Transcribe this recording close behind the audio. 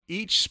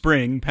Each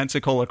spring,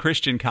 Pensacola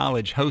Christian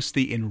College hosts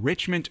the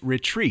Enrichment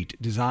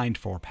Retreat designed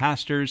for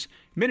pastors,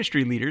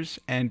 ministry leaders,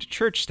 and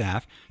church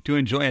staff to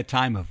enjoy a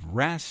time of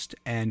rest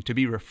and to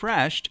be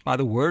refreshed by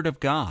the Word of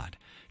God.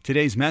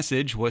 Today's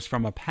message was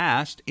from a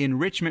past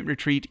Enrichment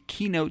Retreat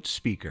keynote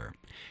speaker.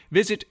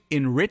 Visit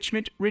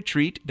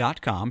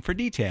enrichmentretreat.com for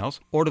details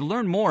or to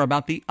learn more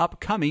about the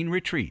upcoming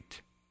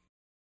retreat.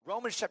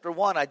 Romans chapter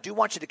 1, I do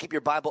want you to keep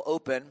your Bible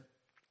open,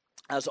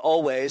 as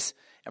always,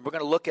 and we're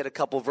going to look at a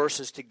couple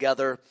verses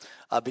together,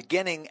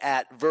 beginning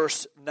at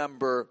verse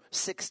number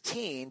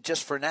 16,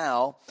 just for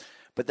now,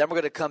 but then we're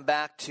going to come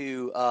back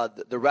to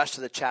the rest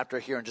of the chapter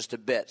here in just a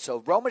bit. So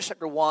Romans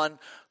chapter 1,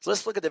 so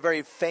let's look at the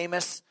very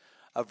famous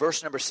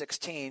verse number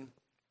 16,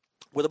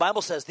 where the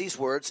Bible says these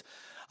words,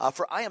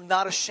 "For I am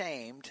not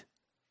ashamed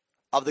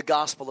of the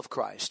gospel of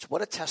Christ."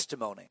 What a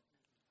testimony.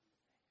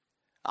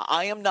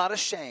 I am not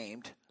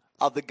ashamed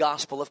of the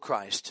gospel of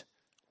Christ.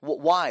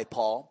 Why,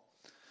 Paul?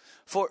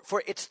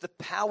 For it's the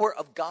power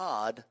of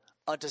God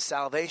unto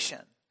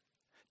salvation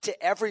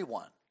to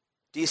everyone.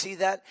 Do you see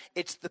that?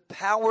 It's the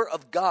power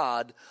of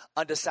God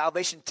unto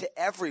salvation to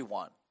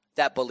everyone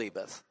that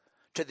believeth,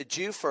 to the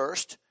Jew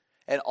first,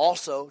 and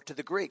also to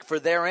the Greek. For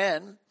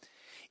therein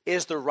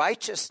is the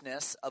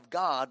righteousness of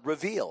God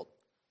revealed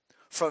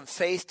from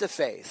faith to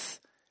faith.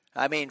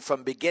 I mean,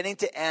 from beginning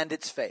to end,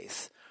 it's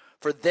faith.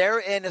 For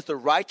therein is the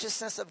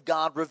righteousness of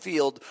God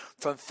revealed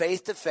from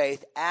faith to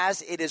faith,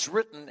 as it is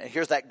written, and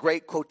here's that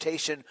great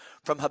quotation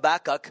from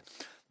Habakkuk,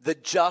 "The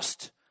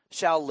just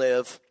shall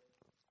live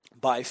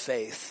by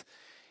faith."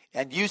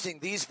 And using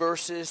these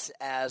verses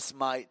as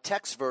my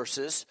text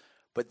verses,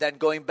 but then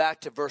going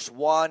back to verse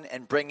 1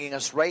 and bringing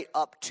us right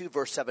up to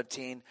verse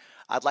 17,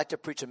 I'd like to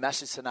preach a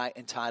message tonight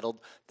entitled,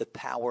 "The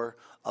Power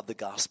of the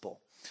Gospel."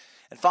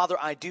 And Father,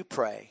 I do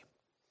pray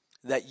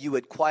that you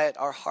would quiet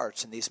our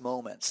hearts in these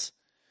moments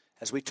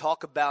as we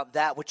talk about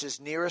that which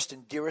is nearest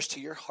and dearest to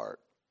your heart,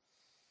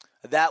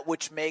 that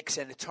which makes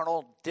an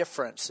eternal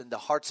difference in the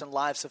hearts and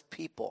lives of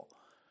people,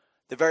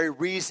 the very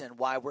reason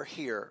why we're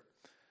here,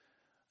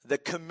 the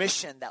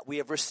commission that we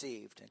have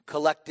received, and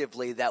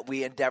collectively that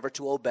we endeavor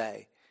to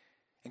obey.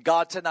 And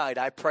God, tonight,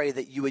 I pray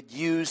that you would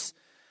use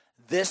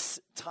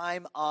this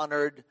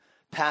time-honored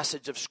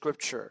passage of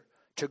Scripture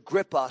to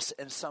grip us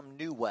in some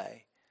new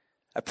way.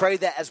 I pray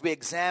that as we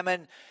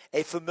examine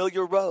a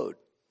familiar road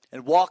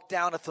and walk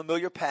down a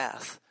familiar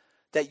path,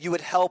 that you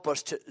would help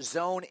us to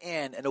zone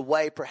in a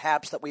way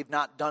perhaps that we've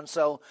not done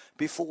so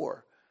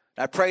before.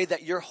 And I pray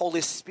that your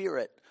Holy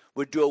Spirit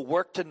would do a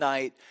work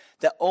tonight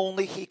that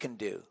only he can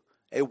do,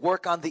 a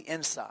work on the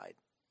inside,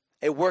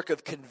 a work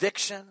of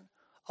conviction,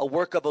 a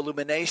work of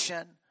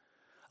illumination,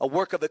 a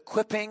work of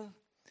equipping.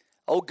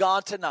 Oh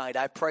God, tonight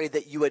I pray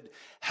that you would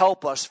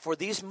help us for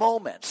these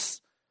moments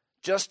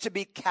just to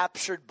be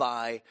captured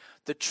by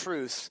the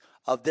truth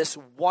of this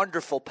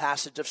wonderful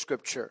passage of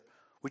Scripture.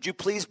 Would you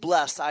please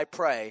bless, I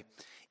pray,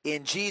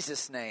 in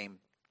Jesus'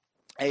 name,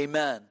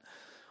 amen.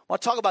 I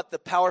want to talk about the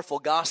powerful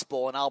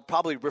gospel, and I'll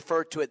probably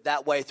refer to it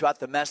that way throughout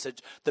the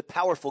message, the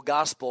powerful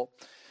gospel.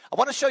 I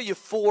want to show you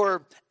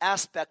four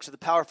aspects of the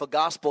powerful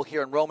gospel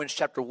here in Romans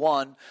chapter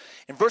 1.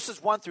 In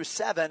verses 1 through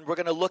 7, we're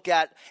going to look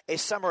at a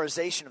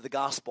summarization of the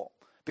gospel.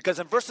 Because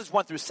in verses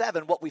 1 through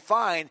 7, what we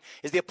find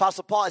is the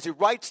Apostle Paul, as he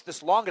writes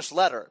this longest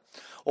letter,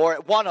 or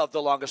one of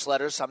the longest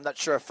letters, I'm not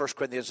sure if 1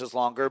 Corinthians is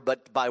longer,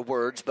 but by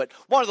words, but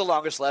one of the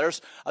longest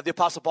letters of the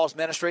Apostle Paul's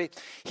ministry,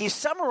 he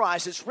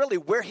summarizes really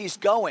where he's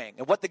going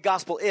and what the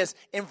gospel is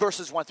in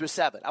verses 1 through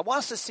 7. I want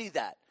us to see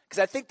that, because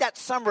I think that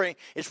summary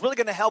is really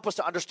going to help us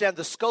to understand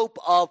the scope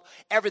of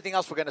everything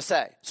else we're going to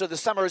say. So the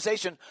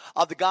summarization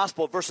of the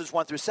gospel, verses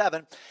 1 through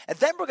 7, and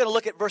then we're going to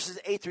look at verses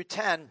 8 through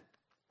 10,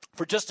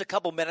 for just a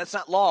couple minutes,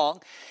 not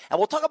long, and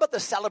we'll talk about the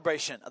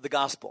celebration of the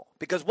gospel.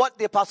 Because what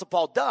the Apostle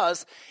Paul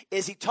does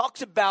is he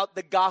talks about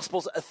the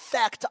gospel's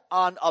effect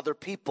on other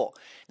people.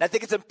 And I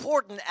think it's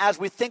important as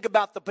we think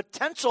about the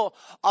potential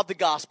of the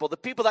gospel, the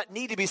people that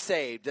need to be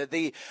saved,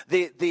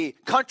 the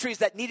countries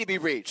that need to be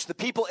reached, the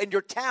people in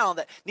your town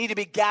that need to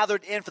be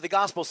gathered in for the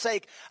gospel's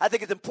sake. I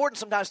think it's important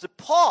sometimes to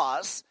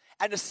pause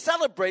and to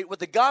celebrate what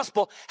the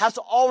gospel has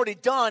already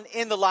done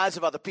in the lives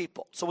of other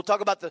people. So we'll talk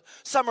about the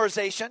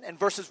summarization in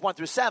verses 1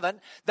 through 7,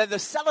 then the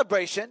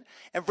celebration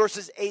in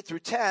verses 8 through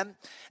 10.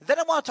 Then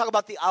I want to talk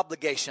about the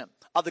obligation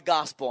of the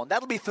gospel, and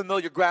that'll be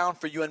familiar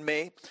ground for you and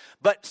me.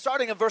 But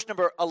starting in verse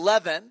number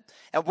 11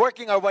 and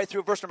working our way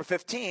through verse number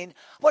 15, I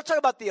want to talk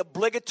about the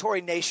obligatory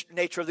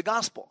nature of the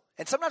gospel.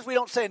 And sometimes we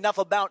don't say enough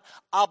about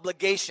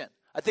obligation.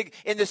 I think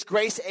in this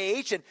grace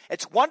age, and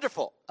it's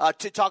wonderful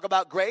to talk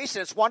about grace,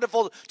 and it's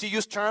wonderful to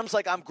use terms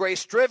like I'm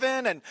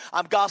grace-driven and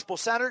I'm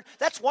gospel-centered.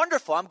 That's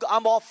wonderful.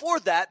 I'm all for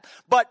that.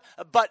 But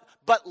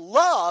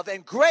love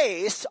and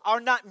grace are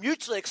not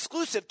mutually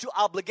exclusive to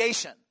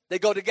obligation. They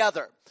go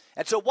together.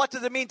 And so what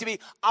does it mean to be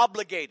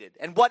obligated?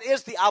 And what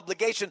is the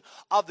obligation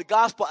of the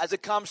gospel as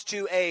it comes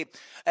to a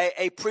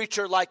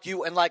preacher like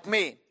you and like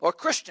me, or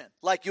Christian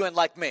like you and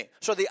like me?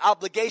 So the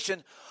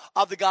obligation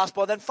of the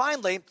gospel. And then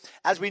finally,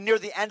 as we near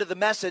the end of the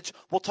message,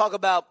 we'll talk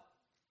about,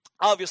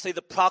 obviously,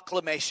 the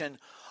proclamation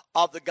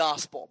of the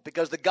gospel,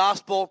 because the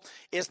gospel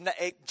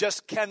it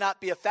just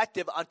cannot be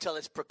effective until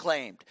it's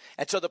proclaimed.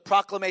 And so the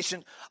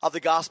proclamation of the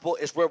gospel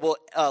is where we'll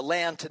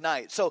land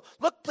tonight. So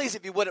look, please,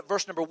 if you would, at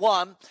verse number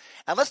 1,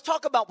 and let's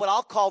talk about what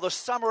I'll call the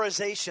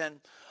summarization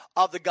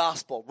of the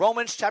gospel.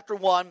 Romans chapter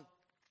 1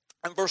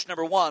 and verse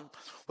number 1,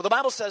 where the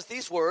Bible says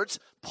these words,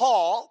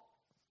 Paul,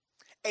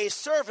 a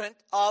servant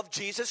of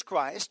Jesus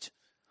Christ,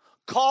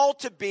 called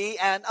to be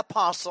an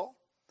apostle,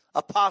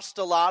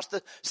 apostolos,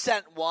 the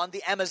sent one,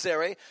 the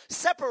emissary,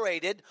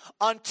 separated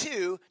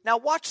unto, now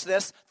watch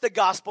this, the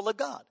gospel of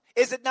God.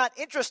 Is it not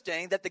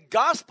interesting that the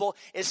gospel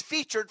is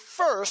featured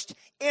first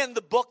in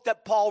the book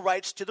that Paul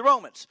writes to the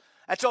Romans?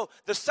 And so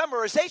the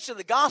summarization of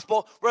the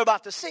gospel we're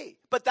about to see.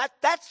 But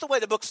that's the way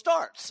the book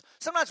starts.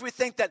 Sometimes we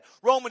think that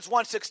Romans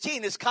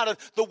 1:16 is kind of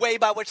the way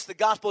by which the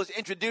gospel is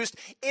introduced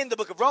in the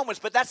book of Romans,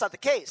 but that's not the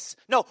case.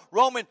 No,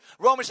 Romans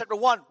chapter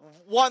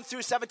 1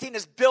 through 17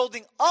 is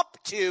building up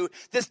to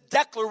this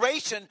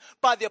declaration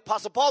by the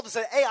Apostle Paul to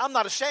say, hey, I'm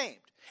not ashamed.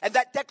 And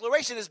that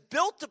declaration is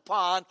built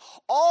upon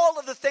all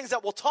of the things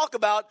that we'll talk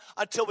about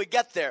until we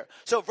get there.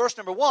 So verse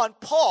number 1,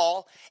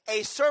 Paul,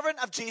 a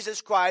servant of Jesus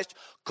Christ,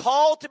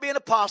 called to be an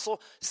apostle,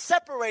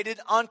 separated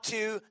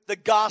unto the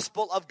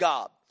gospel of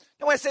God.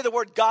 Now when I say the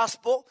word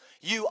gospel,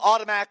 you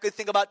automatically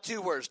think about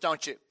two words,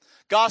 don't you?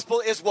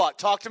 Gospel is what?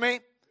 Talk to me.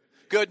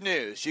 Good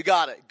news. You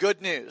got it.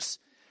 Good news.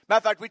 Matter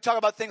of fact, we talk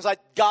about things like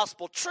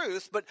gospel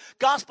truth, but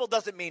gospel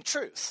doesn't mean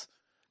truth.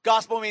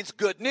 Gospel means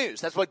good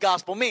news. That's what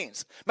gospel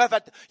means. Matter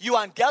of fact,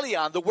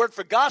 euangelion, the word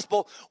for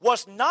gospel,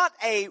 was not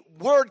a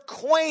word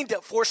coined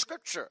for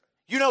Scripture.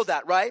 You know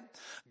that, right?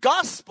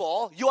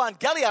 Gospel,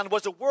 euangelion,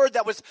 was a word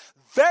that was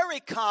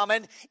very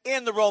common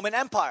in the Roman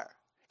Empire.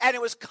 And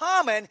it was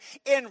common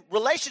in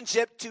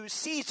relationship to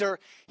Caesar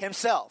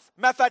himself.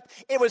 Matter of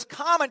fact, it was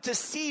common to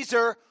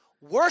Caesar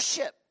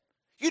worship.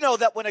 You know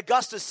that when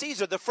Augustus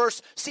Caesar, the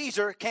first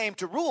Caesar, came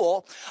to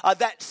rule,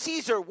 that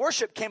Caesar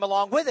worship came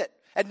along with it.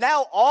 And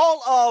now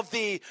all of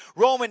the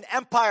Roman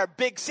Empire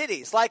big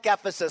cities, like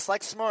Ephesus,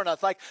 like Smyrna,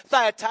 like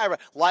Thyatira,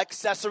 like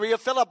Caesarea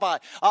Philippi,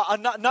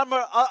 a number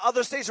of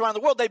other cities around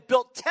the world, they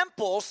built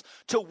temples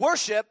to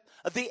worship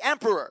the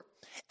emperor.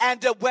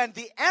 And when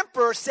the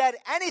emperor said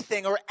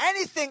anything or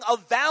anything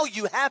of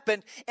value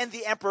happened in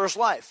the emperor's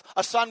life,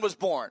 a son was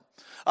born,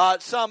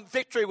 some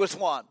victory was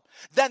won,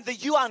 then the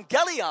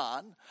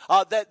euangelion,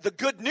 the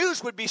good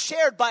news, would be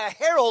shared by a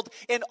herald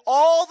in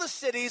all the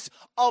cities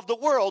of the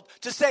world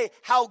to say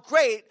how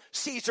great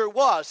Caesar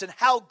was and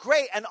how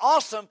great and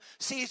awesome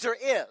Caesar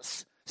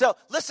is. So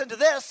listen to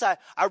this.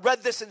 I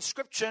read this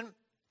inscription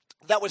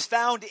that was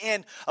found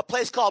in a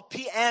place called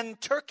PN,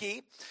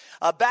 Turkey,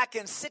 back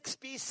in 6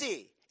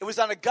 BC. It was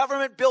on a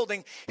government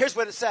building. Here's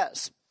what it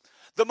says.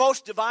 The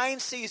most divine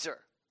Caesar,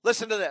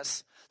 listen to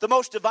this, the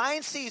most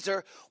divine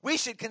Caesar we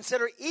should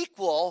consider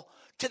equal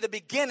to the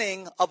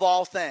beginning of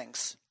all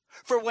things.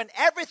 For when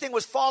everything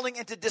was falling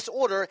into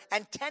disorder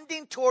and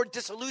tending toward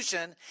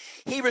dissolution,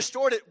 he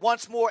restored it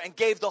once more and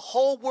gave the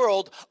whole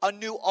world a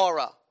new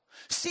aura.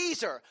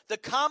 Caesar, the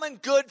common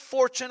good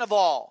fortune of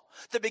all,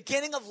 the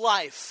beginning of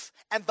life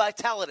and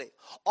vitality.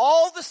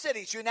 All the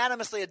cities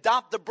unanimously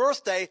adopt the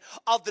birthday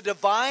of the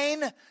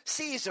divine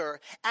Caesar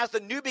as the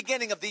new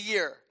beginning of the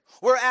year.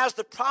 Whereas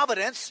the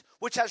providence,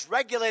 which has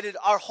regulated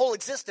our whole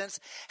existence,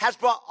 has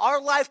brought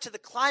our life to the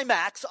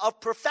climax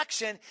of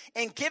perfection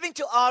in giving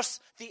to us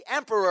the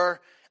Emperor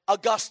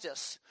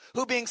Augustus,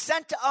 who being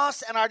sent to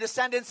us and our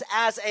descendants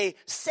as a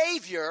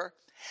savior,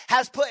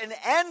 has put an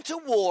end to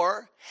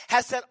war,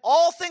 has set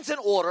all things in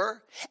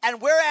order,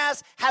 and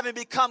whereas having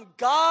become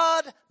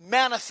God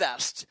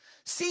manifest,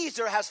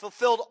 Caesar has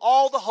fulfilled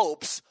all the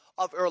hopes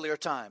of earlier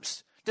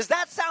times. Does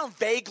that sound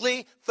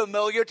vaguely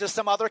familiar to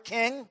some other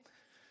king?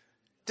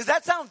 Does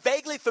that sound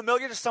vaguely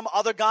familiar to some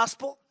other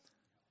gospel?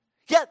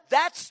 Yeah,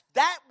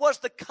 that was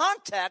the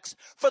context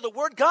for the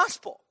word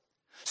gospel.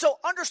 So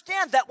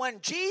understand that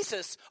when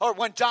Jesus, or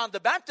when John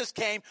the Baptist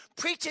came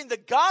preaching the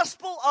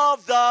gospel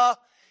of the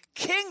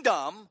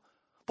kingdom,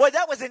 boy,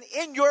 that was an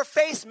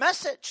in-your-face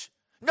message.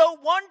 No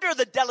wonder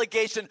the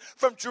delegation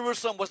from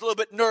Jerusalem was a little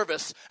bit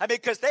nervous. I mean,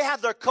 because they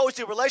had their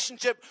cozy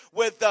relationship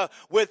with the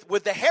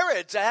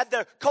Herods. They had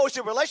their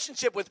cozy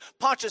relationship with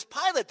Pontius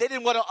Pilate. They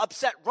didn't want to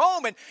upset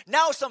Rome. And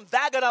now some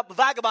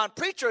vagabond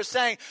preacher is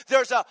saying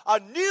there's a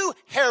new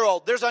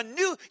herald. There's a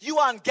new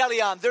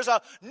euangelion. There's a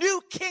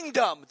new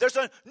kingdom. There's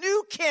a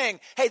new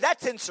king. Hey,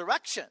 that's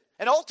insurrection.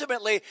 And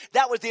ultimately,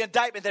 that was the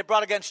indictment they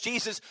brought against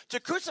Jesus to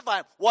crucify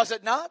him. Was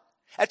it not?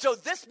 And so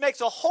this makes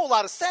a whole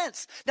lot of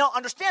sense. Now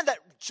understand that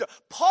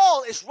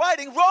Paul is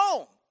writing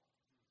Rome.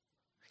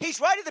 He's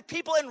writing the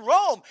people in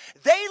Rome.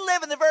 They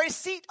live in the very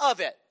seat of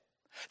it.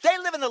 They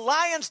live in the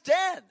lion's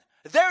den.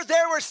 They're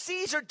there where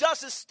Caesar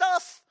does his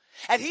stuff.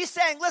 And he's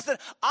saying, listen,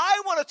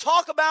 I want to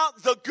talk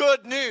about the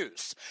good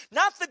news.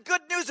 Not the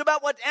good news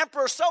about what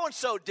Emperor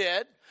so-and-so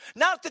did.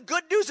 Not the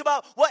good news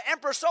about what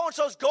Emperor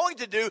so-and-so is going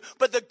to do.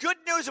 But the good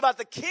news about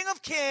the King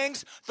of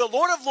Kings, the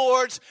Lord of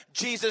Lords,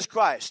 Jesus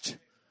Christ.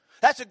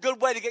 That's a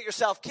good way to get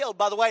yourself killed.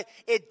 By the way,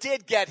 it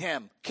did get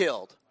him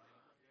killed.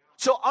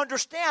 So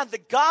understand the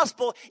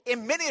gospel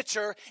in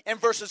miniature in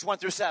verses 1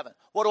 through 7.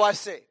 What do I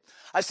see?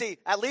 I see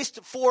at least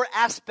 4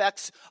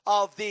 aspects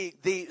of the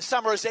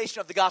summarization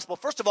of the gospel.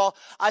 First of all,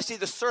 I see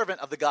the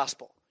servant of the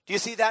gospel. Do you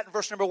see that in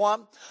verse number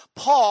 1?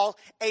 Paul,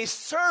 a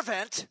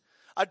servant,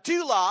 a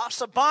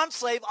doulos, a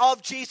bondslave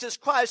of Jesus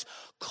Christ,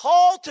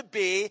 called to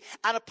be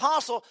an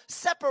apostle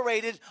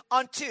separated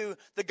unto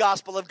the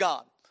gospel of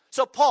God.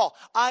 So Paul,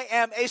 I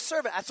am a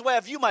servant. That's the way I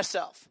view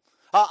myself.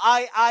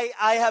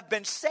 I have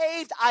been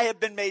saved, I have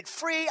been made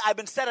free, I've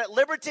been set at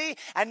liberty,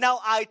 and now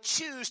I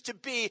choose to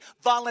be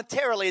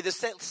voluntarily the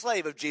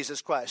slave of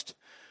Jesus Christ.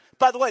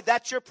 By the way,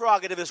 that's your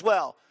prerogative as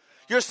well.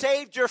 You're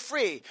saved, you're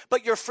free,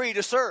 but you're free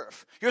to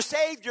serve. You're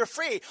saved, you're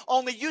free.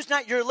 Only use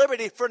not your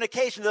liberty for an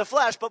occasion of the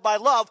flesh, but by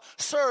love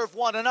serve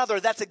one another.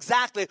 That's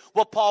exactly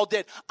what Paul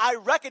did.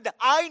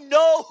 I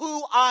know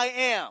who I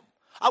am.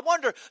 I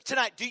wonder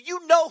tonight, do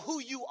you know who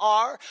you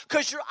are?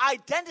 Because your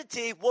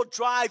identity will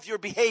drive your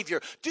behavior.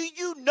 Do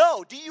you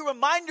know? Do you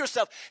remind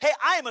yourself, hey,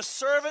 I am a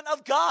servant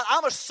of God.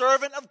 I'm a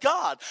servant of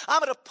God.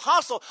 I'm an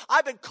apostle.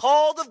 I've been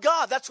called of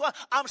God. That's why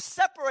I'm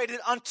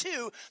separated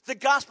unto the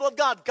gospel of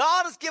God.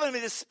 God has given me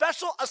this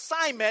special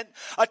assignment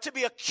to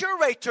be a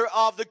curator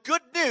of the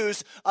good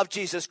news of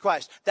Jesus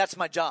Christ. That's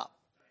my job.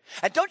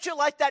 And don't you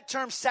like that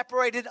term,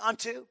 separated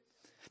unto?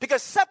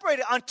 Because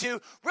separated unto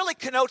really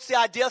connotes the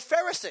idea of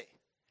Pharisee.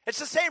 It's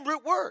the same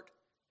root word.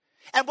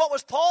 And what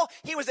was Paul?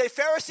 He was a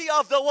Pharisee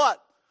of the what?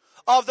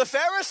 Of the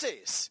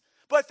Pharisees.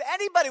 But if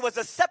anybody was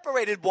a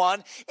separated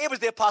one, it was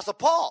the Apostle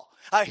Paul.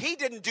 He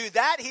didn't do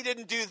that. He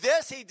didn't do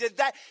this. He did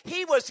that.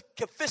 He was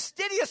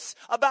fastidious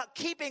about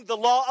keeping the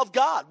law of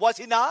God, was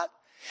he not?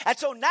 And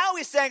so now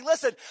he's saying,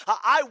 listen,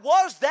 I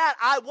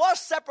was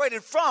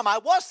separated from,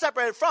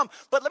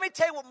 but let me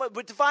tell you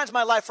what defines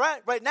my life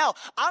right now.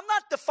 I'm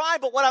not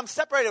defined by what I'm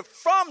separated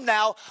from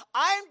now.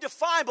 I'm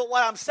defined by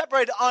what I'm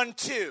separated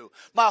unto.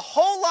 My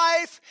whole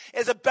life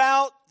is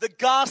about the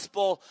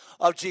gospel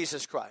of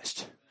Jesus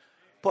Christ.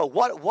 But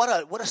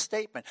what a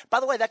statement.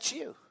 By the way, that's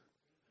you.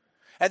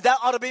 And that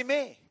ought to be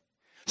me.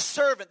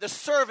 The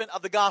servant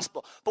of the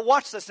gospel. But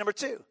watch this, number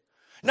 2.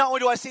 Not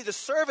only do I see the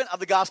servant of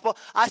the gospel,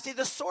 I see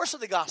the source of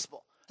the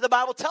gospel. The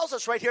Bible tells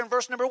us right here in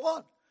verse number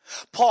 1.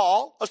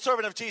 Paul, a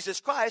servant of Jesus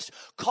Christ,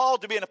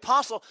 called to be an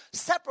apostle,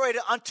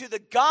 separated unto the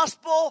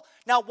gospel.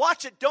 Now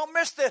watch it. Don't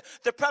miss the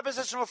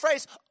prepositional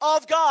phrase,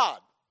 of God.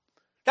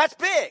 That's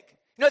big.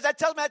 You know what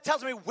that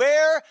tells me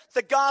where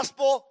the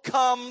gospel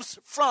comes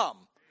from.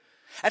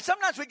 And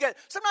sometimes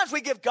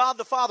we give God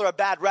the Father a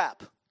bad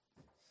rap.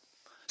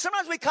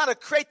 Sometimes we kind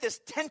of create this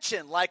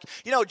tension like,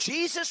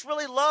 Jesus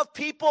really loved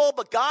people,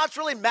 but God's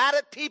really mad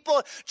at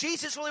people.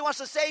 Jesus really wants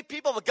to save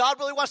people, but God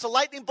really wants to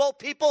lightning bolt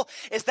people.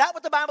 Is that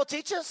what the Bible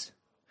teaches?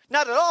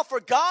 Not at all. For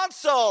God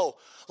so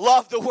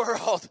loved the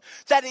world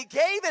that he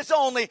gave his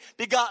only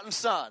begotten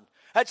son.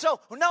 And so,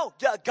 no,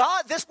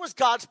 this was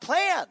God's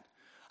plan.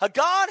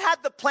 God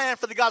had the plan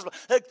for the gospel.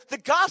 The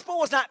gospel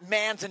was not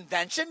man's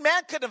invention.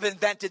 Man couldn't have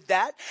invented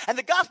that. And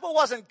the gospel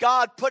wasn't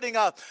God putting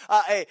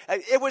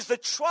it was the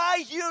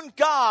triune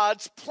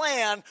God's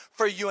plan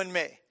for you and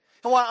me.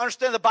 And want to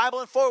understand the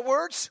Bible in 4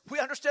 words? We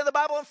understand the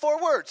Bible in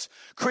 4 words.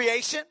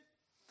 Creation,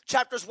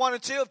 chapters 1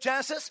 and 2 of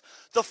Genesis.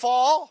 The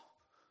fall,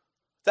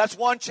 that's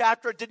 1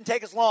 chapter. It didn't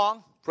take as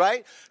long,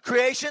 right?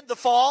 Creation, the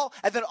fall,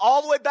 and then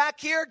all the way back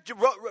here,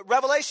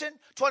 Revelation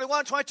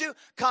 21, 22,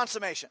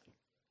 consummation.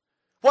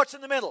 What's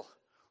in the middle?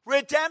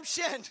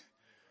 Redemption.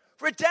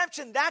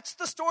 Redemption, that's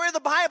the story of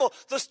the Bible.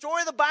 The story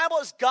of the Bible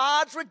is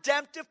God's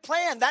redemptive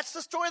plan. That's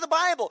the story of the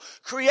Bible.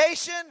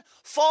 Creation,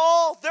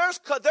 fall, there's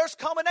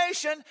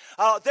culmination.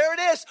 There it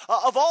is,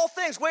 of all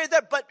things.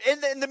 But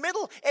in the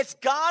middle, it's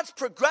God's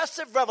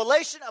progressive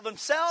revelation of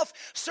himself.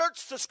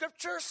 Search the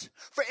scriptures,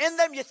 for in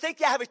them you think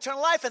you have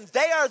eternal life, and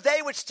they are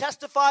they which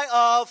testify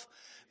of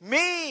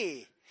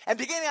me. And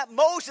beginning at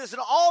Moses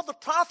and all the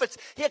prophets,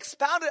 he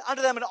expounded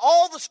unto them in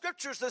all the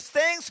scriptures the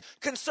things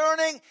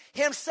concerning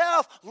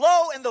himself.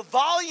 Lo, in the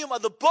volume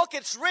of the book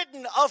it's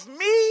written of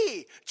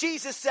me,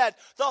 Jesus said.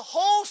 The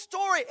whole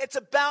story, it's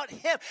about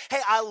him. Hey,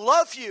 I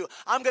love you.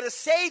 I'm going to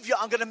save you.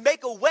 I'm going to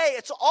make a way.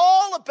 It's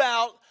all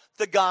about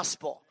the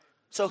gospel.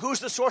 So who's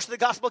the source of the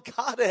gospel?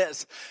 God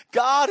is.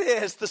 God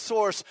is the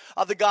source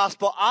of the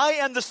gospel. I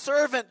am the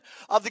servant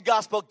of the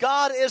gospel.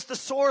 God is the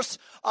source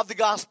of the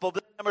gospel.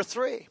 But number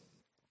 3,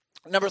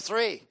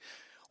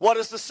 what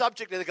is the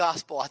subject of the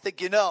gospel? I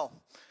think you know.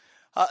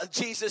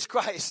 Jesus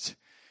Christ.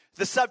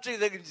 The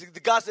subject of the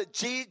gospel.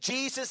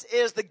 Jesus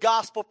is the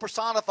gospel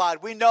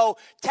personified. We know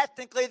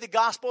technically the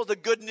gospel is the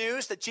good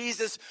news that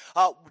Jesus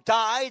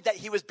died, that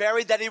he was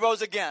buried, that he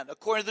rose again,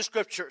 according to the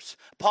scriptures.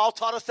 Paul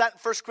taught us that in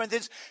 1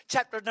 Corinthians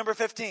chapter number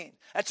 15.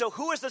 And so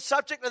who is the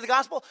subject of the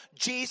gospel?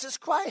 Jesus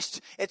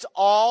Christ. It's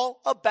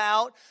all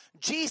about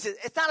Jesus.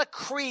 It's not a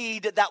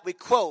creed that we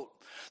quote.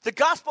 The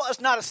gospel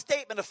is not a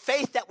statement of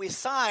faith that we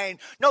sign.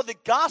 No, the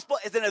gospel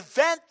is an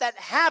event that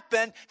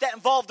happened that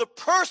involved a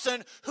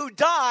person who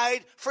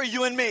died for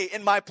you and me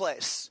in my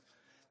place.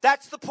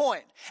 That's the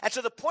point. And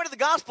so the point of the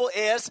gospel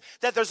is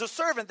that there's a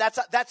servant,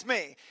 that's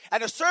me.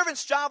 And a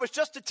servant's job is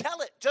just to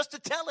tell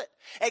it.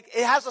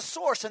 It has a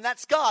source, and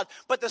that's God.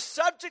 But the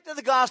subject of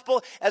the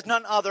gospel is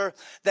none other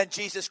than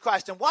Jesus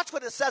Christ. And watch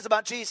what it says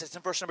about Jesus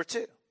in verse number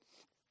 2.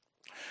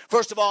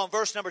 First of all, in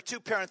verse number 2,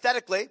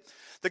 parenthetically,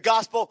 the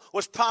gospel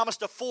was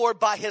promised afore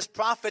by his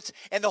prophets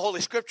in the Holy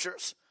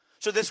Scriptures.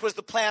 So this was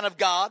the plan of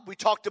God. We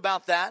talked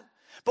about that.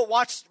 But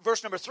watch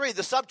verse number 3,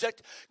 the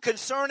subject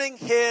concerning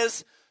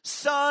his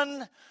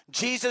Son,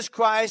 Jesus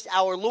Christ,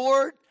 our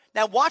Lord.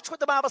 Now watch what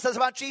the Bible says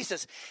about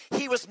Jesus.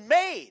 He was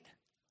made,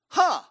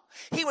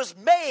 He was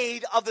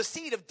made of the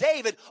seed of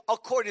David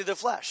according to the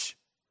flesh.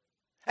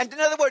 And in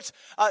other words,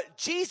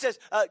 Jesus,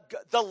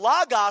 the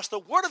Logos, the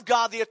Word of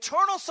God, the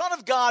eternal Son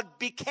of God,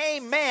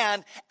 became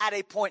man at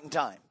a point in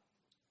time.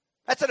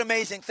 That's an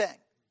amazing thing.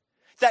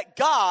 That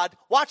God,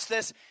 watch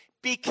this,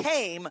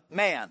 became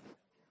man.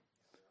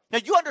 Now,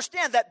 you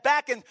understand that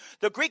back in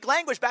the Greek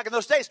language, back in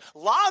those days,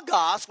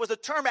 logos was a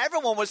term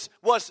everyone was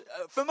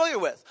familiar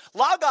with.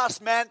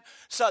 Logos meant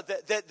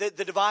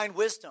the divine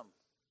wisdom.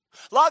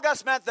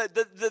 Logos meant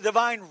the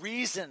divine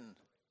reason.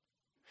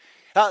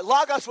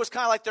 Logos was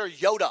kind of like their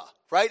Yoda,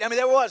 right? I mean,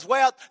 there was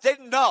way out, they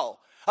didn't know.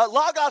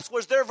 Logos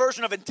was their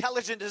version of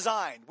intelligent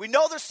design. We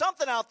know there's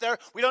something out there.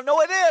 We don't know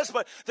what it is,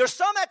 but there's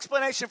some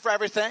explanation for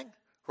everything,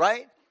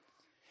 right?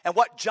 And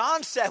what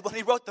John said when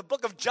he wrote the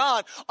book of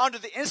John under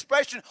the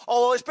inspiration of the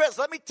Holy Spirit,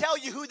 let me tell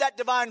you who that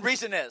divine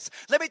reason is.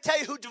 Let me tell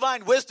you who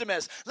divine wisdom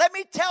is. Let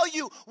me tell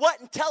you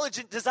what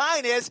intelligent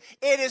design is.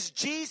 It is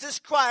Jesus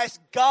Christ.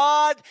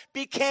 God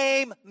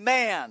became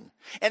man.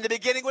 In the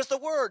beginning was the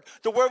Word.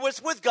 The Word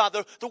was with God.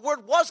 The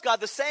Word was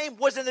God. The same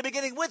was in the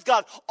beginning with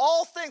God.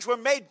 All things were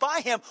made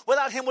by him.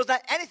 Without him was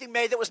not anything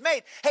made that was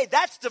made. Hey,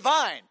 that's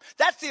divine.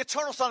 That's the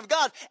eternal Son of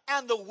God.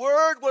 And the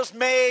Word was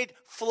made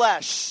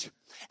flesh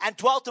and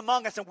dwelt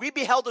among us, and we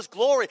beheld his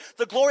glory,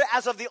 the glory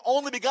as of the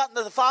only begotten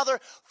of the Father,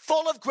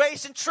 full of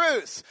grace and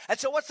truth. And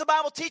so what's the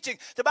Bible teaching?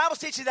 The Bible's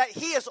teaching that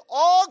he is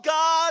all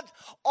God,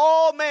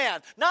 all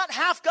man. Not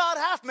half God,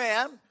 half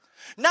man.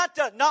 Not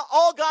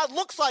all God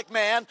looks like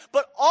man,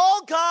 but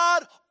all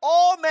God,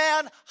 all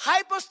man,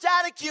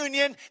 hypostatic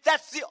union.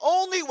 That's the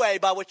only way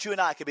by which you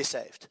and I can be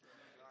saved.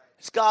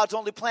 It's God's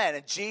only plan,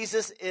 and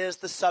Jesus is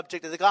the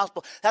subject of the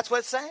gospel. That's what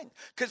it's saying.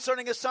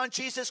 Concerning his Son,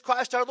 Jesus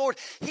Christ our Lord,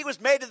 he was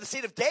made of the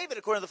seed of David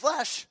according to the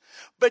flesh,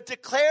 but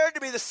declared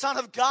to be the Son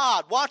of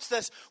God. Watch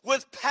this,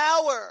 with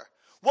power.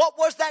 What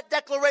was that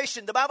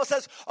declaration? The Bible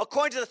says,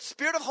 according to the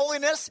Spirit of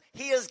holiness,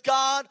 he is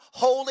God,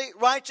 holy,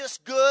 righteous,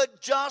 good,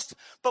 just,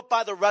 but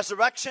by the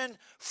resurrection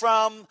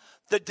from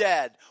the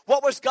dead.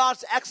 What was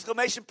God's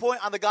exclamation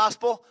point on the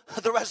gospel?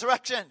 The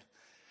resurrection.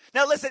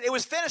 Now listen, it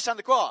was finished on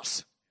the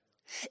cross.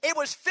 It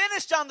was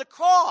finished on the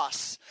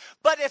cross.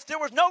 But if there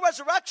was no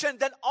resurrection,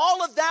 then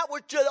all of that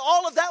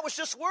was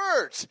just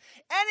words.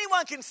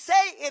 Anyone can say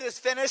it is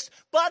finished,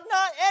 but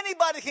not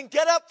anybody can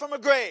get up from a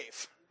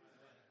grave.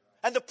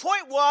 And the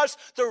point was,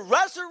 the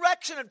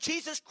resurrection of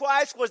Jesus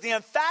Christ was the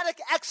emphatic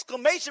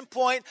exclamation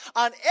point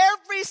on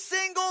every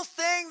single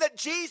thing that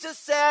Jesus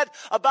said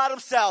about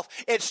himself.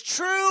 It's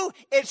true,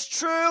 it's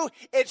true,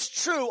 it's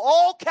true.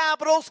 All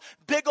capitals,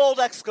 big old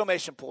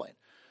exclamation point.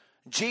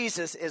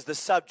 Jesus is the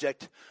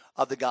subject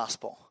of the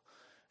gospel.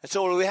 And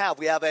so what do we have?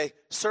 We have a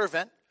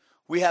servant,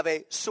 we have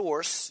a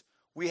source,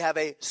 we have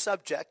a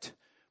subject.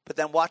 But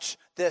then watch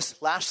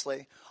this,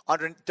 lastly,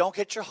 don't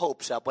get your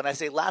hopes up. When I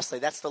say lastly,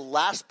 that's the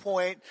last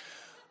point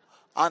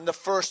on the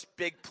first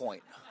big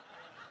point.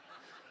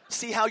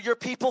 See how your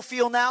people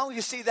feel now?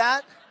 You see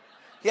that?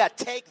 Yeah,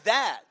 take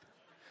that.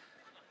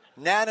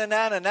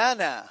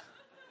 Na.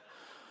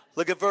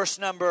 Look at verse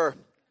number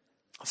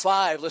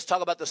 5. Let's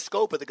talk about the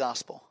scope of the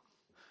gospel.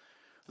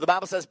 The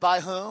Bible says,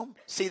 by whom?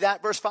 See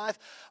that, verse 5?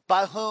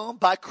 By whom?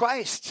 By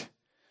Christ.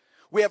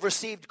 We have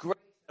received grace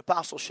and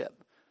apostleship.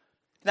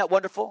 Isn't that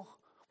wonderful?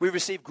 We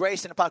receive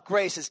grace, and about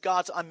grace is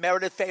God's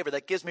unmerited favor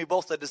that gives me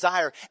both the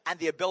desire and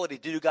the ability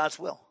to do God's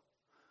will.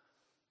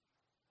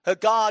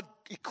 God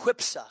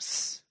equips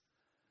us.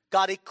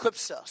 God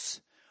equips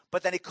us,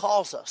 but then he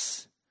calls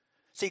us.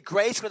 See,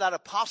 grace without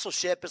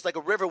apostleship is like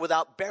a river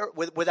without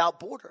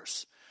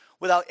borders,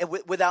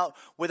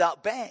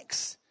 without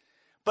banks.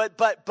 But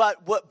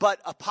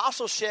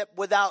apostleship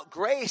without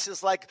grace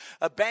is like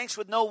banks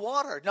with no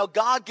water. No,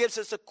 God gives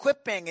us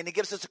equipping and he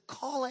gives us a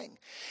calling.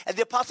 And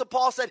the Apostle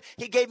Paul said,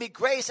 he gave me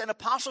grace and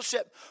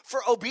apostleship for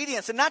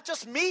obedience. And not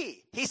just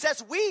me. He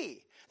says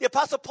we. The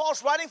Apostle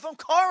Paul's writing from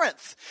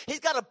Corinth. He's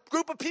got a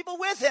group of people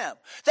with him.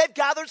 They've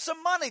gathered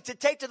some money to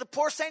take to the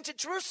poor saints at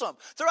Jerusalem.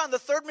 They're on the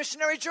third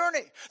missionary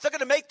journey. They're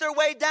going to make their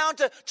way down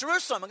to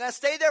Jerusalem. I'm going to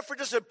stay there for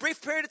just a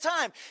brief period of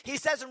time. He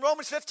says in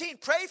Romans 15,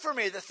 pray for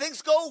me that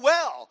things go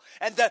well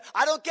and that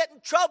I don't get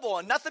in trouble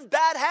and nothing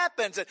bad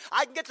happens and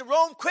I can get to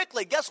Rome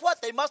quickly. Guess what?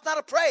 They must not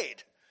have prayed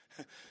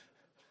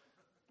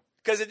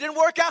because it didn't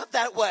work out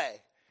that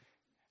way.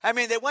 I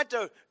mean, they went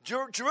to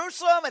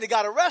Jerusalem, and he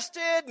got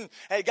arrested, and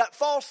he got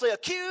falsely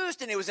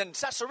accused, and he was in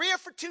Caesarea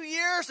for 2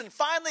 years, and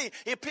finally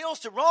he appeals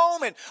to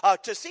Rome and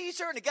to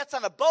Caesar, and he gets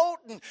on a boat,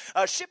 and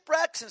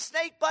shipwrecks and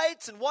snake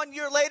bites, and 1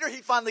 year later he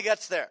finally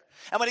gets there.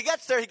 And when he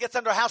gets there, he gets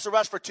under house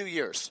arrest for 2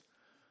 years.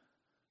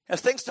 And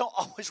things don't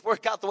always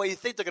work out the way you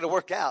think they're going to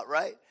work out,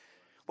 right?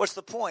 What's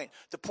the point?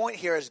 The point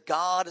here is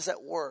God is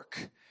at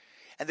work,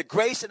 and the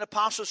grace and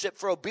apostleship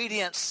for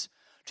obedience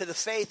to the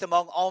faith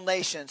among all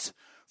nations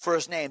for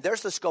his name.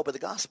 There's the scope of the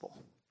gospel.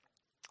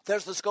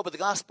 There's the scope of the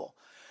gospel.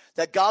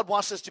 That God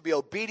wants us to be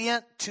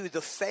obedient to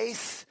the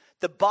faith,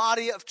 the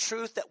body of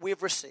truth that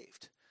we've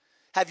received.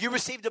 Have you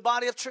received a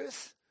body of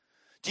truth?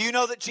 Do you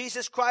know that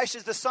Jesus Christ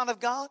is the Son of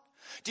God?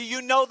 Do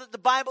you know that the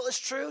Bible is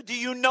true? Do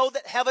you know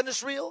that heaven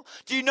is real?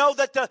 Do you know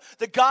that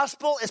the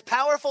gospel is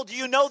powerful? Do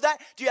you know that?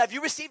 Have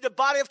you received a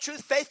body of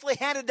truth faithfully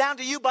handed down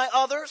to you by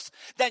others?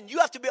 Then you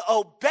have to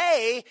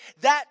obey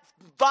that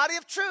body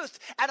of truth.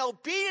 And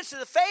obedience to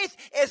the faith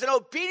is an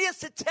obedience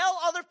to tell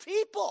other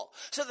people.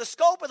 So the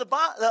scope of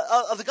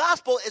the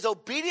gospel is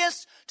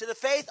obedience to the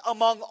faith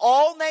among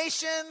all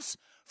nations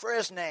for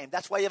his name.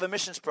 That's why you have a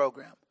missions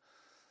program.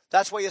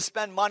 That's why you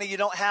spend money you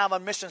don't have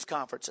on missions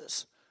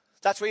conferences.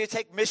 That's why you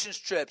take missions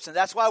trips, and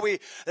that's why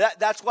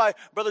that's why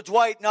Brother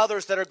Dwight and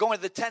others that are going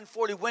to the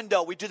 1040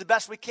 window, we do the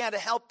best we can to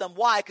help them.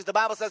 Why? Because the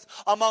Bible says,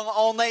 among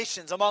all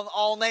nations, among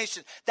all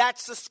nations.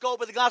 That's the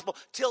scope of the gospel,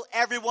 till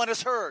everyone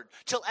is heard,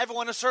 till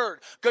everyone is heard.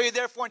 Go ye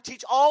therefore and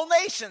teach all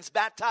nations,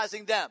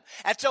 baptizing them.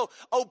 And so,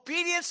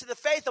 obedience to the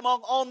faith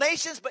among all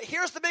nations, but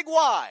here's the big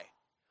why.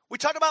 We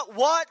talked about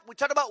what, we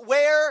talked about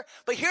where,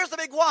 but here's the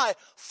big why.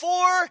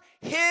 For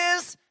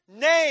his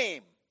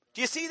name.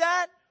 Do you see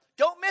that?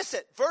 Don't miss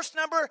it. Verse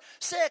number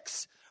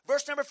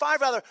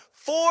 5 rather.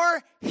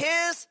 For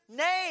his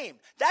name.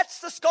 That's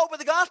the scope of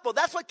the gospel.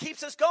 That's what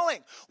keeps us going.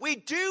 We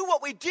do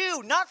what we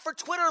do, not for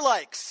Twitter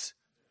likes.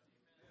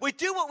 We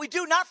do what we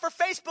do, not for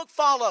Facebook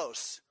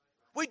follows.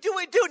 We do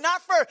what we do,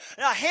 not for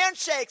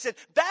handshakes and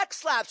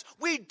backslaps.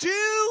 We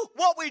do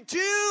what we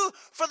do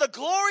for the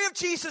glory of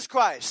Jesus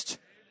Christ.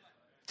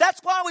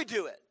 That's why we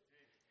do it.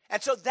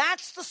 And so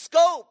that's the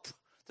scope.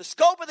 The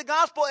scope of the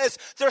gospel is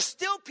there's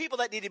still people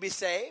that need to be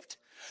saved.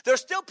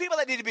 There's still people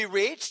that need to be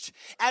reached.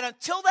 And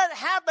until that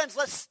happens,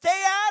 let's stay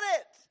at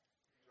it.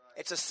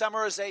 It's a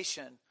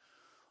summarization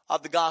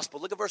of the gospel.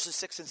 Look at verses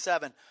 6 and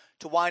 7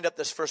 to wind up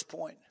this first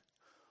point.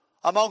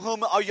 Among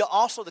whom are you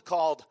also the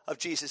called of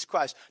Jesus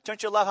Christ?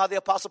 Don't you love how the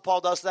Apostle Paul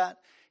does that?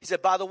 He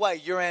said, by the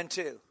way, you're in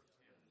too.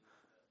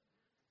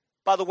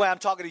 By the way, I'm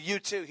talking to you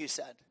too, he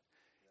said.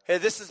 Hey,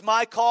 this is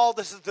my call.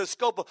 This is the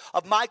scope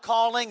of my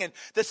calling. And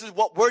this is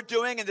what we're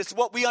doing. And this is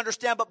what we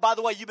understand. But by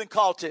the way, you've been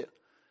called to.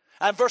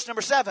 And verse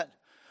number 7.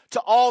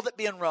 To all that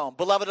be in Rome,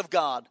 beloved of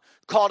God,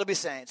 called to be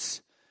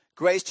saints,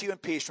 grace to you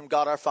and peace from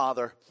God our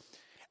Father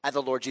and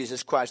the Lord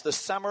Jesus Christ. The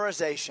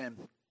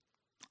summarization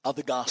of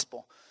the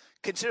gospel.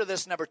 Consider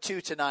this number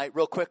 2 tonight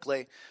real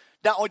quickly.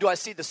 Not only do I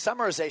see the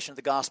summarization of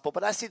the gospel,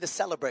 but I see the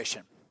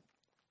celebration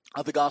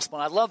of the gospel.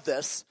 And I love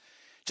this.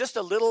 Just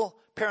a little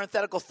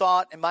parenthetical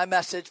thought in my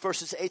message,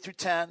 verses 8 through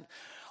 10,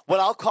 what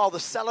I'll call the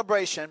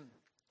celebration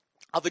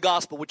of the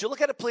gospel. Would you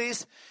look at it,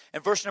 please,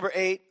 in verse number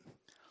 8,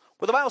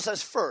 where the Bible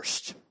says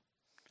first.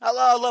 I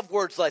love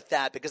words like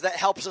that because that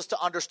helps us to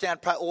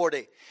understand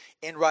priority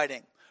in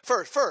writing.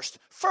 First,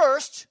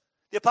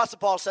 the Apostle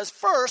Paul says,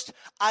 first,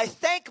 I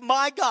thank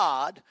my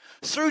God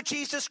through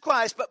Jesus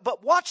Christ.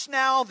 But watch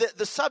now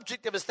the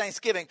subject of his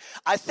thanksgiving.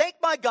 I thank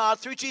my God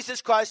through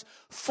Jesus Christ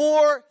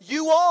for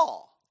you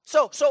all.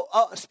 So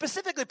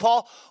specifically,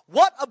 Paul,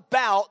 what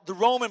about the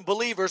Roman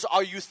believers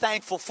are you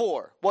thankful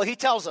for? Well, he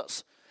tells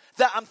us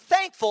that I'm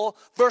thankful,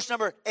 verse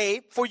number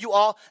 8, for you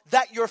all,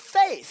 that your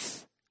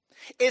faith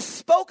is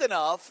spoken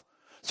of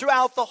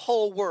throughout the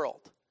whole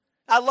world.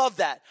 I love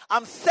that.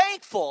 I'm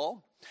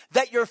thankful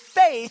that your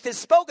faith is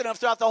spoken of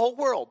throughout the whole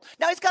world.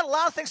 Now, he's got a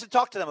lot of things to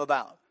talk to them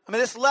about. I mean,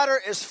 this letter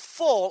is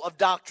full of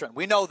doctrine.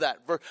 We know that.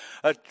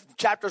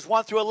 Chapters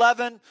 1 through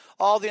 11,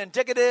 all the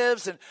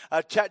indicatives, and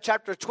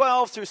chapter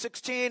 12 through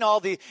 16, all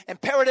the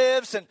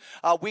imperatives. And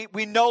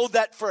we know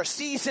that for a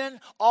season,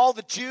 all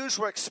the Jews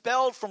were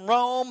expelled from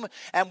Rome.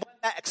 And when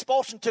that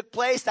expulsion took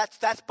place,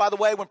 that's by the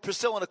way, when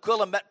Priscilla and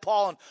Aquila met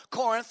Paul in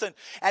Corinth. And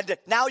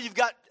now you've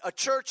got a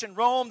church in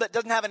Rome that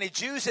doesn't have any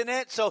Jews in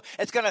it. So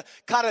it's going to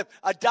kind of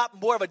adopt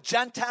more of a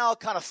Gentile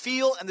kind of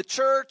feel in the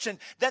church. And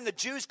then the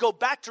Jews go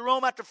back to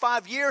Rome after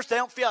 5 years. They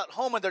don't feel at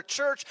home in their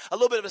church. A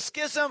little bit of a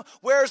schism.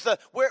 Where is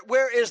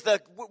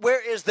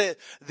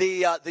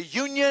the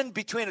union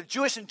between a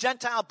Jewish and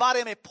Gentile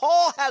body? I mean,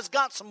 Paul has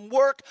got some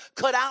work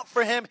cut out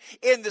for him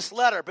in this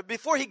letter. But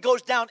before he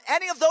goes down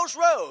any of those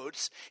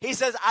roads, he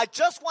says, I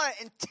just want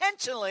to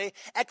intentionally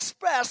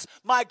express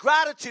my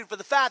gratitude for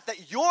the fact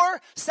that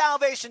your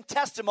salvation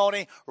testimony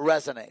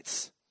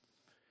resonates.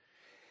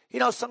 You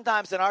know,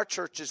 sometimes in our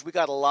churches, we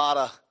got a lot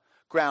of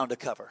ground to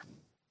cover.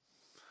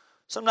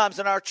 Sometimes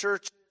in our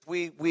church,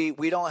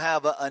 we don't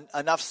have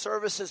enough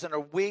services in a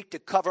week to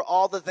cover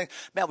all the things.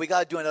 Man, we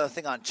got to do another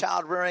thing on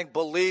child rearing.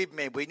 Believe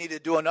me, we need to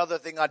do another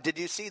thing on, did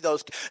you see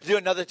those? Do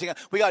another thing.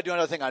 We got to do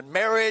another thing on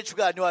marriage. We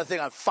got to do another thing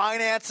on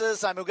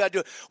finances. I mean,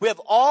 we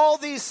have all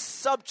these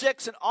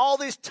subjects and all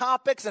these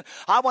topics, and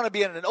I want to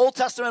be in an Old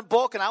Testament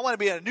book, and I want to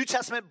be in a New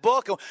Testament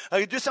book, and I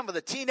can do some of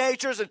the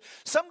teenagers, and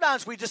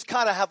sometimes we just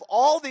kind of have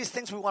all these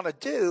things we want to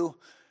do,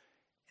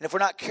 and if we're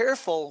not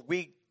careful,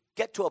 we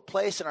get to a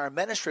place in our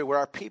ministry where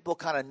our people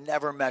kind of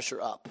never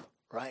measure up,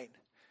 right?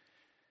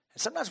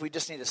 And sometimes we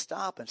just need to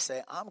stop and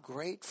say, I'm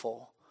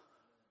grateful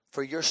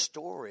for your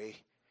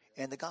story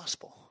in the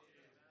gospel.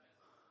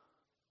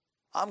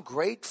 I'm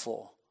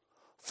grateful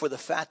for the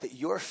fact that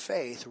your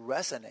faith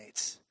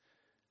resonates.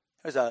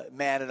 There's a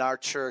man in our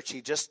church,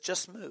 he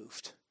just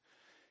moved.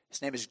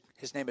 His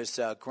name is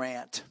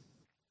Grant.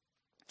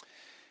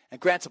 And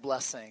Grant's a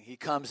blessing. He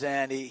comes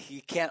in,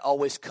 he can't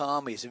always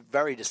come, he's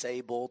very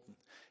disabled.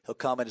 He'll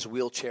come in his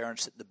wheelchair and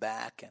sit in the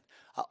back. And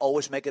I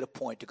always make it a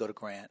point to go to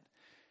Grant.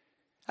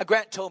 Now,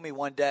 Grant told me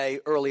one day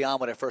early on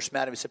when I first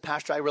met him, he said,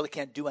 Pastor, I really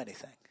can't do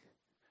anything.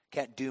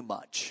 Can't do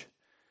much.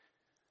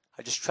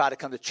 I just try to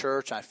come to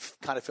church. I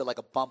kind of feel like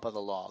a bump on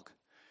the log.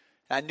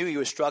 And I knew he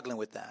was struggling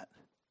with that.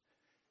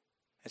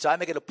 And so I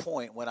make it a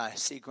point when I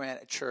see Grant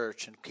at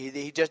church, and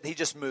he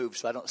just moved,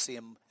 so I don't see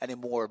him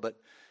anymore.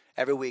 But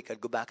every week I'd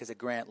go back and say,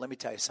 Grant, let me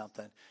tell you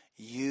something.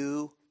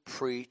 You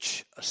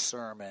preach a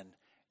sermon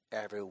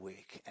every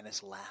week, and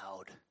it's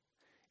loud.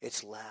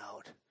 It's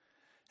loud.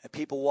 And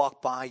people walk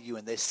by you,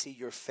 and they see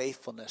your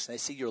faithfulness, and they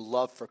see your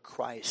love for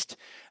Christ,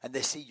 and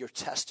they see your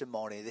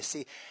testimony. They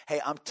see, hey,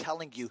 I'm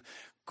telling you,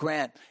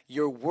 Grant,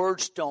 your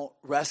words don't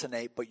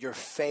resonate, but your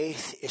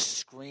faith is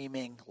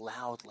screaming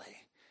loudly.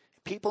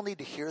 People need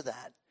to hear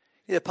that.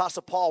 The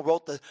Apostle Paul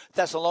wrote the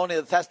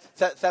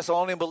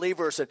Thessalonian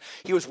believers, and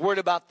he was worried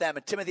about them.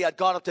 And Timothy had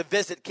gone up to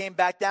visit, came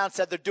back down,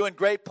 said, they're doing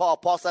great, Paul.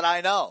 Paul said,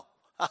 I know.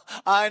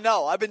 I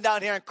know. I've been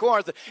down here in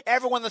Corinth.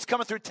 Everyone that's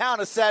coming through town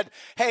has said,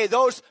 hey,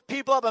 those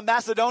people up in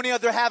Macedonia,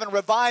 they're having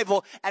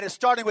revival, and it's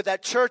starting with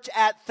that church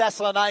at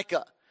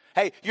Thessalonica.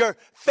 Hey, your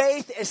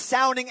faith is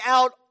sounding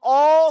out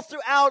all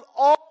throughout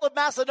all of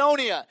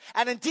Macedonia,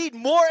 and indeed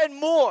more and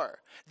more.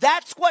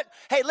 That's what,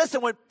 hey,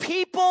 listen, when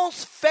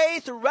people's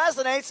faith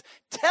resonates,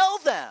 tell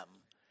them.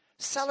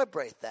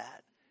 Celebrate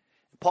that.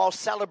 Paul's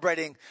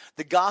celebrating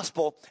the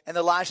gospel and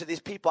the lives of these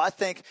people. I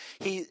think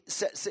he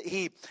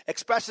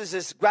expresses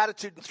his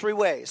gratitude in three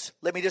ways.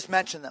 Let me just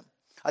mention them.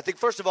 I think,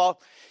 first of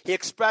all, he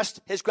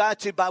expressed his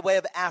gratitude by way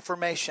of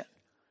affirmation.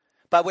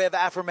 By way of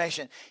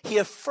affirmation. He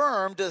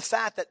affirmed the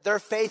fact that their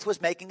faith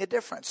was making a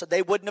difference, so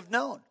they wouldn't have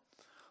known.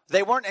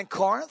 They weren't in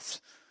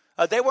Corinth.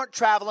 They weren't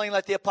traveling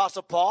like the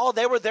Apostle Paul.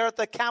 They were there at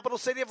the capital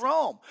city of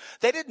Rome.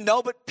 They didn't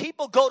know, but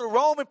people go to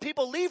Rome and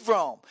people leave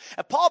Rome.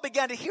 And Paul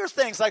began to hear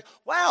things like,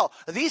 wow,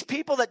 these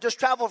people that just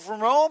traveled from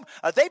Rome,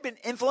 they've been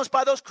influenced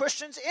by those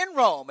Christians in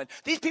Rome. And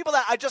these people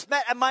that I just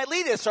met at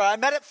Miletus, or I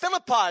met at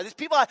Philippi, these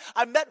people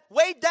I met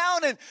way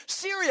down in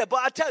Syria.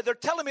 But I tell you, they're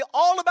telling me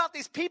all about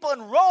these people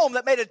in Rome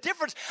that made a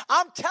difference.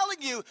 I'm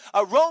telling you,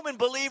 Roman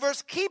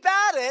believers, keep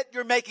at it.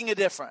 You're making a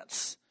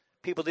difference.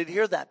 People need to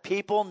hear that.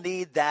 People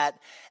need that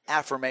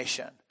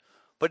affirmation.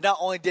 But not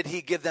only did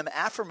he give them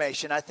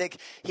affirmation, I think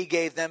he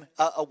gave them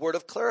a word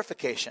of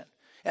clarification.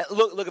 And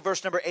look at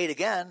verse number 8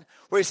 again,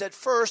 where he said,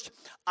 first,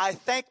 I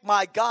thank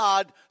my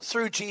God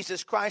through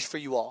Jesus Christ for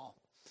you all.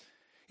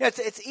 You know,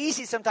 it's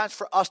easy sometimes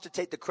for us to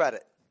take the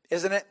credit,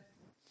 isn't it?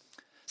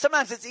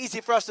 Sometimes it's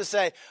easy for us to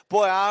say,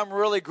 boy, I'm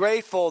really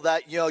grateful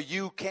that,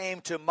 you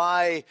came to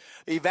my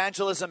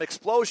evangelism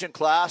explosion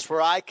class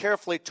where I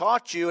carefully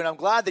taught you, and I'm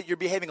glad that you're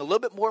behaving a little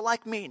bit more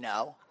like me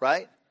now,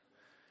 right?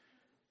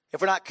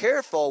 If we're not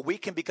careful, we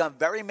can become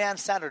very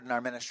man-centered in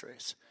our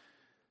ministries.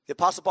 The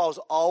Apostle Paul was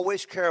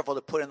always careful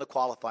to put in the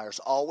qualifiers,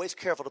 always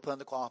careful to put in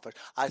the qualifiers.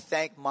 I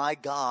thank my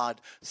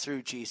God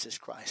through Jesus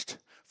Christ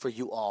for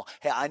you all.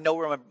 Hey, I know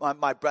where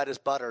my bread is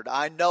buttered.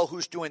 I know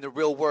who's doing the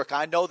real work.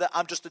 I know that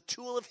I'm just a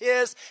tool of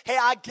his. Hey,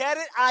 I get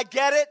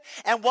it.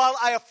 And while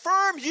I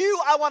affirm you,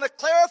 I want to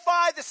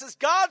clarify this is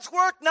God's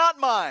work, not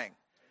mine.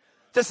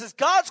 This is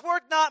God's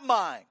work, not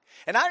mine.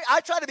 And I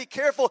try to be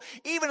careful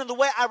even in the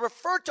way I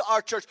refer to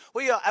our church.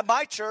 Well, at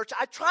my church,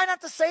 I try not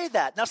to say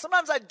that. Now,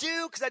 sometimes I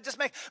do because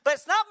but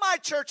it's not my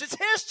church, it's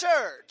his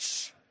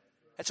church.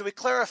 And so we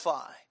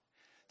clarify.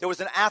 There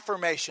was an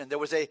affirmation, there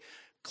was a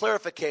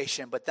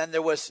clarification, but then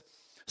there was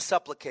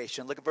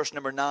supplication. Look at verse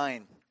number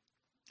 9.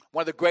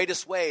 One of the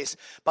greatest ways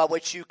by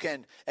which you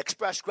can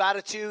express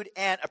gratitude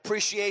and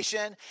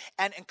appreciation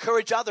and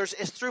encourage others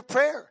is through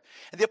prayer.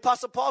 And the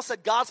Apostle Paul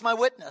said, God's my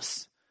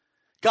witness.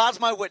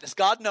 God's my witness.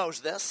 God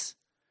knows this.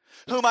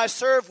 Whom I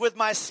serve with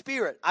my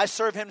spirit. I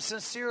serve him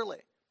sincerely.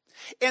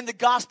 In the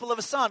gospel of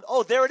his son.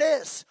 Oh, there it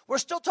is. We're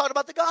still talking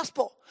about the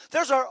gospel.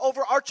 There's our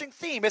overarching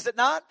theme, is it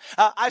not?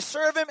 I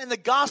serve him in the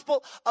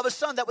gospel of his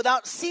son, that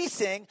without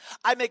ceasing,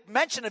 I make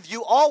mention of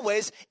you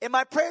always in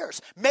my prayers.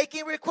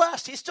 Making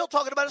requests. He's still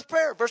talking about his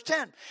prayer. Verse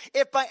 10.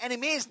 If by any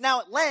means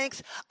now at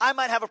length I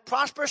might have a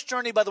prosperous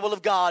journey by the will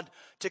of God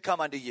to come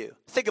unto you.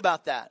 Think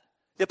about that.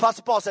 The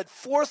Apostle Paul said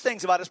 4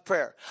 things about his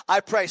prayer.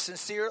 I pray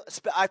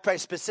I pray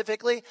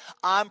specifically.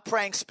 I'm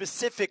praying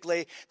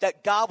specifically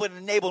that God would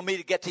enable me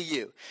to get to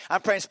you.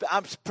 I'm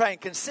praying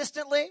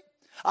consistently.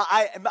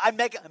 I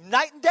make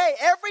night and day,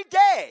 every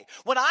day.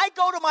 When I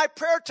go to my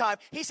prayer time,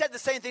 he said the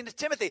same thing to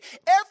Timothy.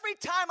 Every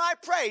time I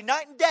pray,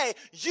 night and day,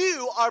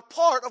 you are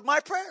part of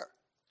my prayer.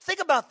 Think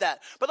about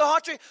that. Brother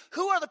Hawtrey,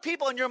 who are the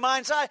people in your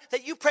mind's eye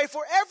that you pray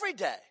for every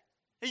day?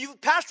 You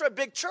pastor a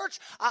big church.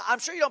 I'm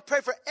sure you don't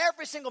pray for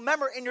every single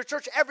member in your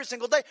church every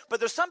single day, but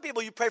there's some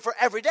people you pray for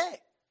every day.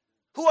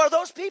 Who are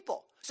those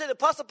people? So the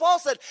Apostle Paul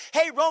said,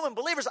 hey, Roman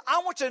believers,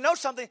 I want you to know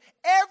something.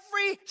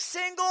 Every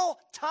single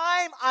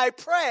time I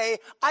pray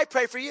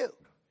for you.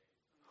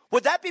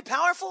 Would that be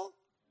powerful?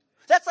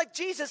 That's like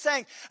Jesus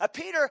saying,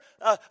 Peter,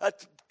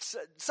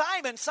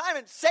 Simon,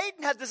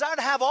 Satan has desired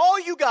to have all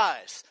you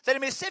guys, that he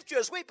may sift you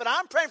as wheat, but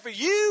I'm praying for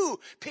you,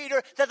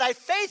 Peter, that thy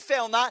faith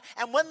fail not,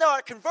 and when thou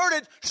art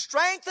converted,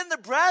 strengthen the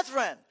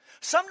brethren.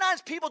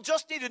 Sometimes people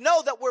just need to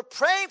know that we're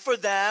praying for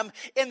them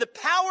in the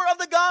power of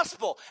the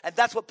gospel, and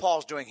that's what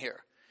Paul's doing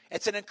here.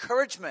 It's an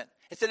encouragement.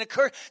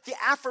 The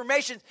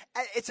affirmation,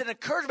 it's an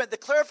encouragement. The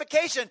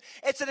clarification,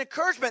 it's an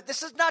encouragement.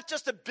 This is not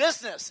just a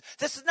business.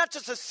 This is not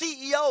just a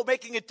CEO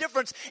making a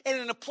difference in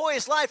an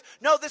employee's life.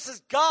 No, this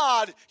is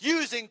God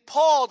using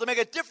Paul to make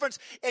a difference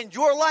in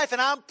your life.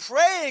 And I'm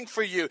praying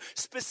for you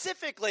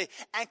specifically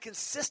and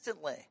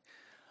consistently.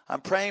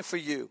 I'm praying for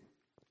you.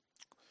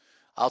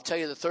 I'll tell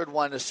you the third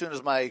one as soon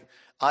as my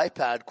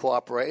iPad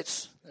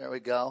cooperates. There we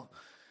go.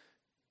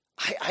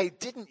 I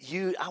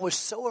was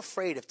so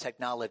afraid of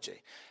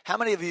technology. How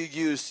many of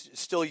you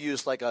still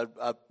use like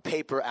a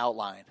paper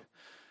outline?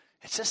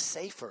 It's just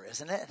safer,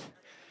 isn't it?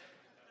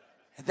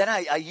 And then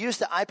I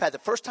used the iPad. The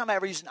first time I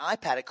ever used an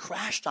iPad, it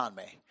crashed on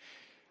me.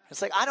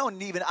 It's like, I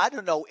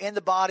don't know, in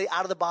the body,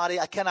 out of the body,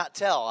 I cannot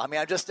tell. I mean,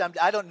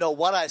 I don't know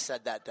what I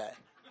said that day.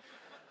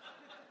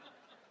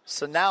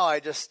 So now I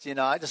just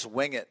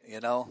wing it,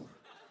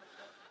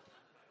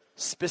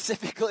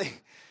 Specifically,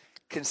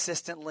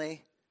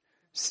 consistently,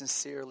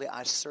 sincerely,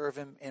 I serve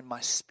him in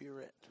my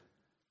spirit.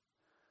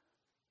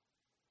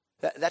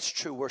 That's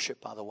true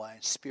worship, by the way,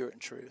 spirit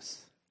and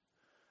truth.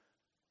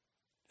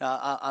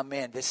 Now, I'm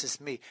in. This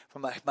is me.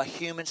 From my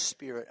human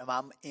spirit,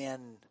 I'm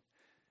in.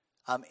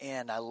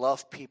 I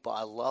love people.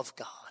 I love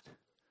God.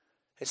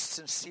 It's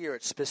sincere.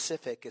 It's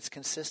specific. It's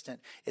consistent.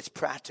 It's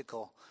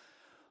practical.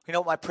 You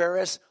know what my prayer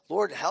is?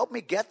 Lord, help me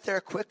get there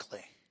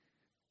quickly.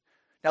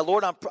 Now,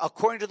 Lord, I'm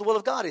according to the will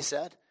of God, he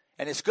said.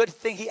 And it's a good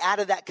thing he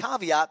added that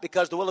caveat,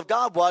 because the will of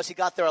God was he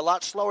got there a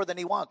lot slower than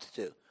he wanted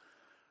to.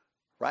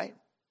 Right?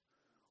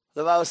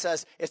 The Bible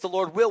says, if the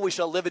Lord will, we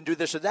shall live and do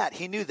this or that.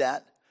 He knew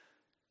that.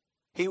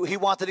 He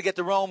wanted to get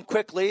to Rome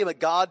quickly, but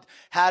God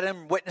had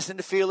him witnessing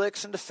to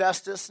Felix and to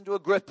Festus and to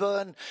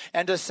Agrippa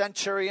and to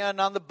Centurion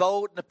on the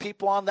boat and the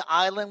people on the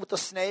island with the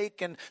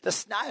snake. And the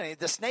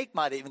snake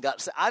might have even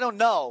got, I don't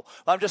know.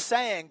 I'm just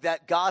saying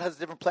that God has a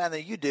different plan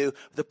than you do.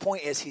 The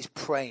point is he's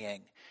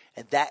praying.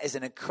 And that is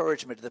an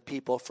encouragement to the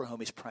people for whom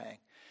he's praying.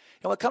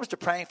 And when it comes to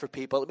praying for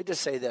people, let me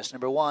just say this.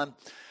 Number one,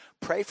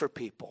 pray for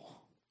people.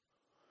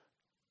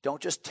 Don't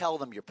just tell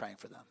them you're praying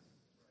for them.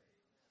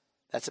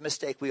 That's a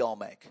mistake we all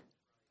make.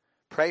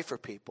 Pray for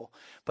people.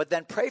 But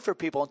then pray for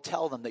people and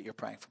tell them that you're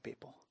praying for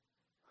people.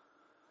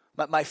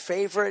 My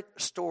favorite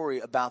story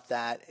about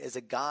that is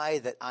a guy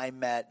that I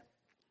met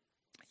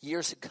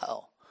years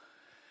ago.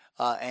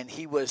 And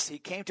he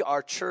came to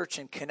our church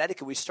in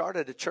Connecticut. We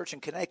started a church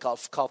in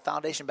Connecticut called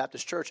Foundation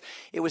Baptist Church.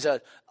 It was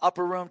a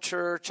upper room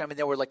church. I mean,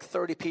 there were like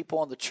 30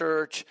 people in the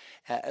church.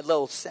 A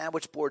little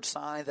sandwich board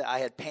sign that I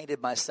had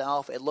painted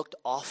myself. It looked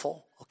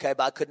awful, okay,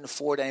 but I couldn't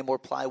afford any more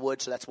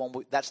plywood, so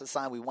that's the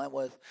sign we went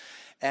with.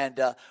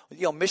 And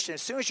mission.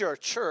 As soon as you're a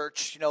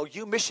church,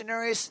 you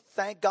missionaries,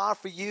 thank God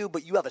for you,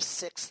 but you have a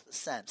sixth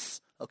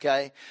sense.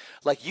 Okay?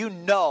 Like,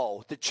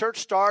 the church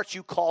starts,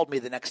 you called me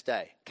the next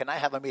day. Can I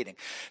have a meeting?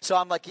 So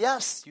I'm like,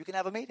 yes, you can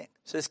have a meeting.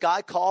 So this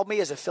guy called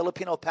me as a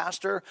Filipino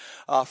pastor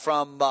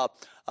from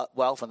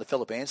the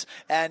Philippines.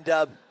 And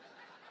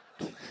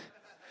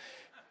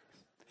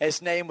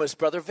his name was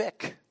Brother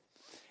Vic.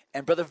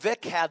 And Brother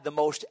Vic had the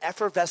most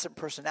effervescent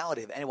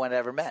personality of anyone I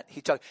ever met.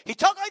 He talked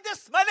like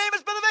this. My name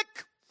is Brother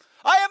Vic.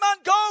 I am on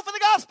go for the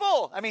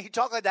gospel. I mean, he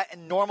talked like that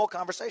in normal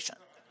conversation.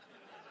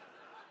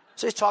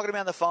 So he's talking to me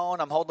on the phone.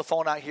 I'm holding the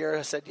phone out here.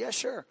 I said, yeah,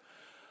 sure.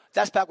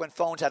 That's back when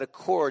phones had a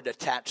cord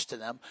attached to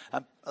them.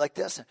 I'm like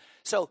this.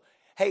 So,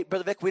 hey,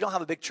 Brother Vic, we don't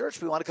have a big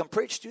church. We want to come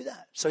preach. Do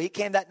that. So he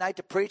came that night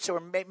to preach. There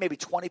were maybe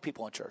 20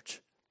 people in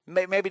church.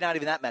 Maybe not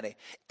even that many.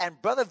 And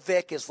Brother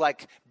Vic is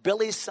like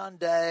Billy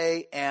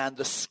Sunday and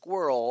the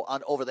squirrel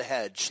on Over the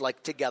Hedge,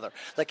 like together.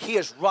 Like he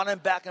is running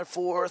back and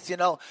forth,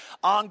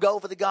 on go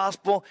for the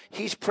gospel.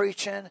 He's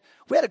preaching.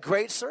 We had a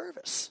great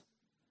service.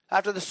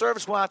 After the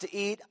service, we went out to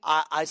eat.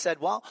 I said,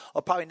 well,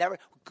 I'll probably never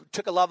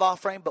took a love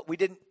offering, but we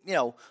didn't,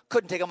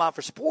 couldn't take him on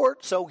for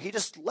support, so he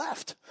just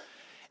left.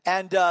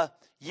 And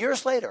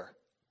years later,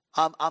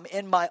 I'm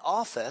in my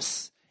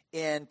office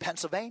in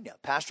Pennsylvania,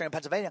 pastoring in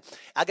Pennsylvania.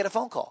 I get a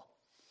phone call,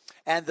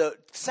 and the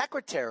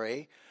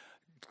secretary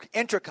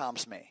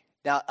intercoms me,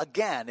 Now,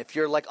 again, if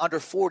you're like under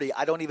 40,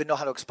 I don't even know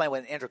how to explain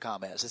what an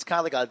intercom is. It's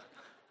kind of like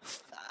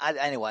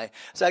anyway.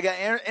 So I got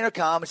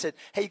intercom and said,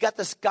 hey, you got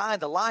this guy on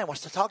the line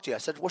wants to talk to you. I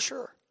said, well,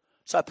 sure.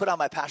 So I put on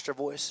my pastor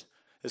voice.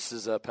 This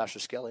is Pastor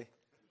Skelly.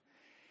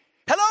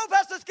 Hello,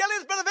 Pastor Skelly,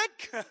 it's Brother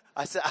Vic.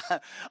 I said,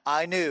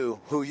 I knew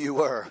who you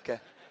were. Okay.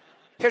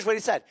 Here's what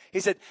he said. He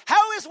said,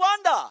 how is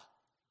Wanda?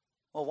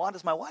 Well,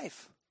 Wanda's my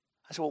wife.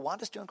 I said, well,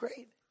 Wanda's doing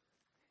great.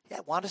 Yeah,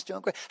 Wanda's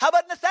doing great. How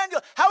about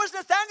Nathaniel? How is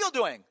Nathaniel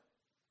doing?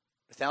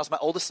 Nathaniel's my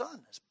oldest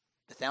son.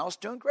 Nathaniel's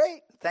doing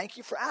great. Thank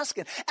you for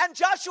asking. And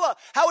Joshua,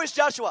 how is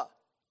Joshua?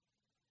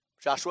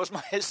 Joshua's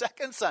my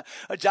second son.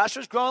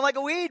 Joshua's growing like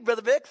a weed,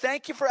 Brother Vic.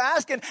 Thank you for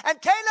asking.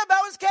 And Caleb,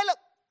 how is Caleb?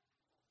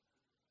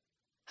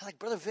 I'm like,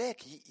 Brother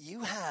Vic,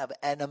 you have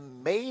an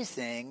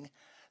amazing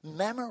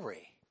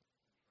memory.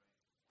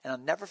 And I'll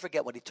never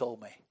forget what he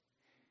told me.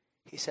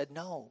 He said,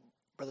 no,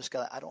 Brother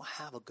Skelly, I don't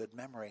have a good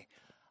memory.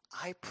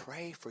 I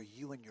pray for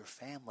you and your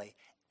family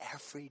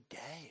every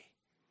day.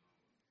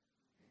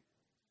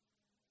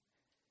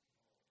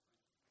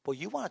 Well,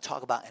 you want to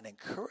talk about an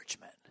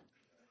encouragement.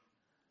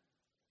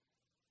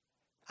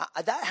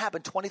 That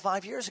happened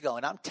 25 years ago,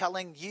 and I'm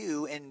telling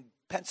you in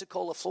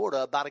Pensacola,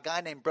 Florida, about a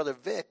guy named Brother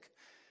Vic,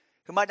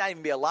 who might not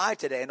even be alive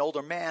today, an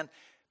older man,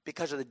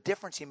 because of the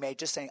difference he made,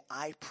 just saying,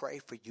 I pray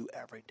for you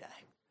every day.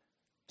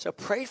 So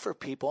pray for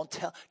people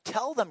and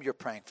tell them you're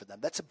praying for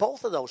them.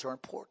 Both of those are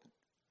important.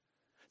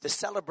 The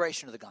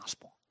celebration of the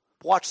gospel.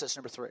 Watch this,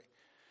 number 3.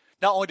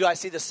 Not only do I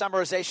see the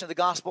summarization of the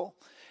gospel,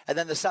 and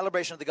then the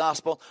celebration of the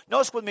gospel.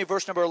 Notice with me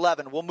verse number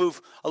 11. We'll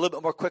move a little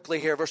bit more quickly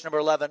here. Verse number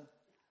 11.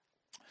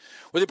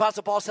 Where the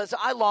Apostle Paul says,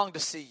 I long to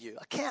see you.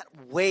 I can't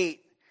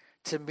wait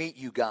to meet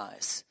you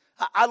guys.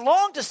 I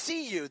long to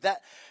see you.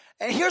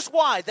 And here's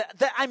why.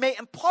 That I may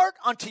impart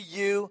unto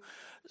you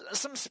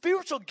some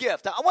spiritual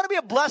gift. I want to be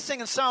a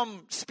blessing in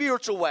some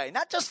spiritual way.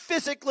 Not just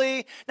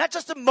physically, not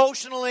just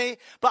emotionally,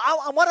 but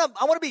I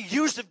want to be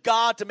used of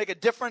God to make a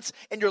difference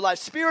in your life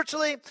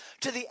spiritually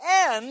to the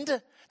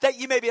end that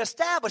you may be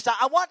established.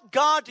 I want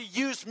God to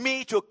use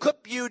me to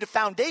equip you, to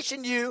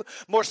foundation you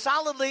more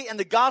solidly in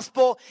the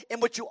gospel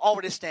in which you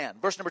already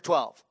stand. Verse number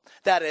 12.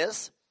 That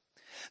is,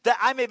 that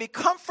I may be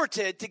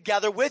comforted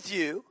together with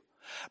you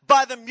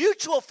by the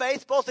mutual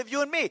faith, both of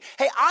you and me.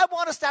 Hey, I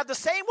want us to have the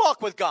same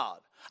walk with God.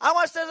 I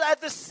want us to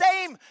have the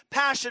same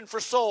passion for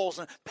souls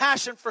and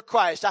passion for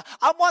Christ.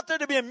 I want there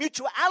to be a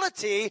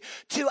mutuality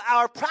to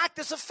our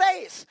practice of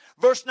faith.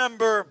 Verse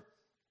number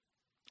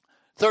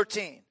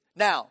 13.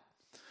 Now,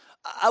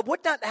 I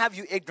would not have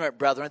you ignorant,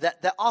 brethren,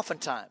 that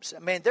oftentimes,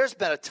 there's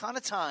been a ton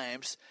of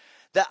times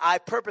that I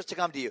purpose to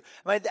come to you.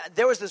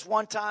 There was this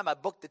one time I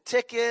booked the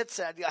tickets,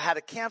 and I had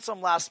to cancel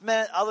them last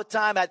minute. Other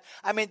time,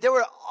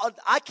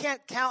 I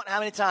can't count how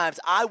many times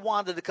I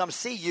wanted to come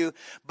see you,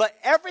 but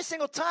every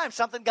single time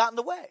something got in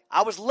the way.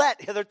 I was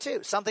let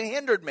hitherto. Something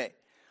hindered me.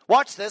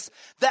 Watch this,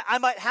 that I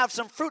might have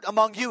some fruit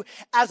among you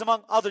as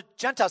among other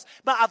Gentiles.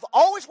 But I've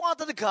always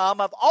wanted to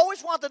come. I've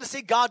always wanted to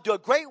see God do a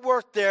great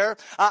work there.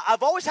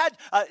 I've always had,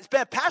 it's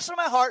been a passion in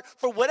my heart.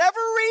 For whatever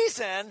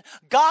reason,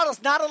 God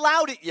has not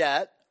allowed it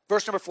yet.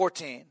 Verse number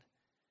 14.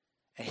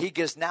 And he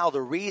gives now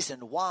the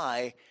reason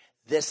why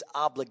this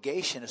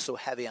obligation is so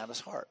heavy on his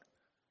heart.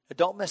 But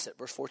don't miss it,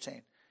 verse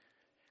 14.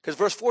 Because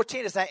verse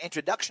 14 is that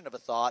introduction of a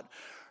thought.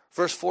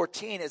 Verse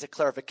 14 is a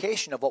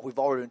clarification of what we've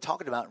already been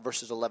talking about in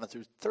verses 11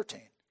 through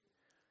 13.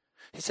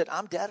 He said,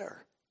 I'm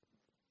debtor.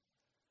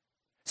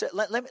 So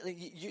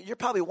you're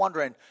probably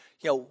wondering,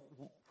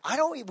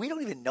 we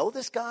don't even know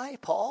this guy,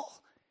 Paul.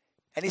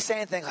 And he's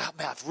saying things, I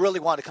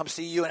really want to come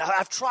see you. And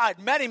I've tried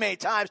many, many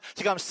times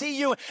to come see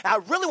you. And I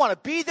really want to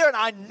be there. And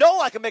I know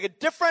I can make a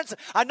difference.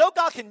 I know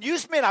God can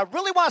use me. And I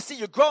really want to see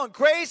you grow in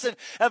grace. And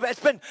it's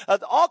been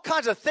all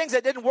kinds of things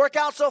that didn't work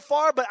out so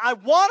far. But I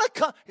want to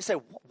come. You say,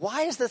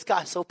 why is this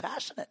guy so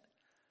passionate?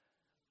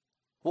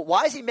 Well,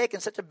 why is he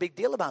making such a big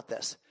deal about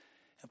this?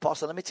 And Paul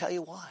said, let me tell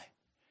you why.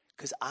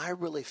 Because I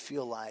really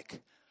feel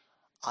like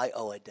I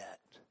owe a debt.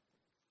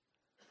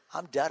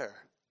 I'm debtor.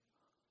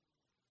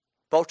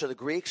 Both to the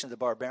Greeks and the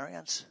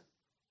barbarians.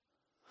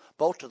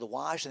 Both to the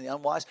wise and the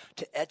unwise.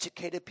 To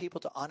educated people,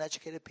 to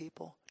uneducated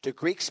people. To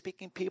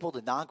Greek-speaking people,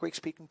 to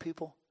non-Greek-speaking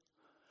people.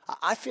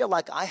 I feel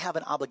like I have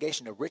an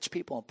obligation to rich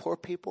people and poor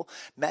people.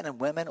 Men and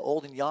women,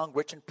 old and young,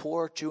 rich and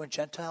poor, Jew and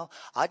Gentile.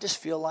 I just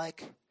feel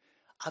like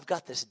I've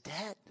got this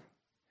debt.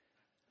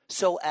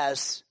 So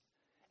as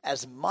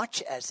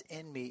much as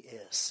in me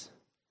is.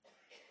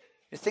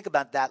 You think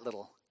about that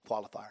little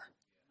qualifier.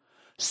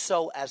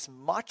 So as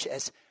much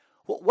as,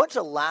 when's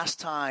the last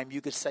time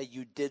you could say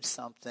you did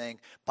something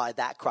by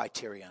that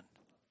criterion?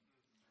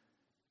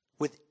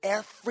 With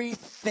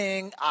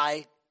everything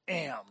I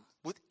am,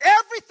 with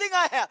everything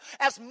I have,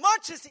 as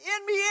much as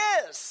in me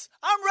is,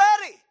 I'm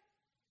ready.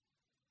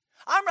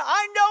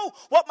 I know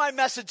what my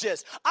message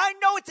is. I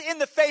know it's in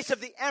the face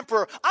of the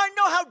emperor. I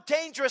know how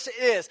dangerous it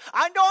is.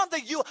 I know I'm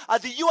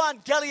the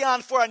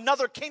euangelion for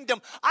another kingdom.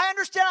 I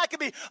understand I can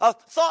be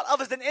thought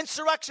of as an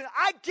insurrection.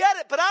 I get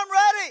it, but I'm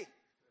ready.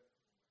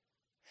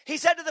 He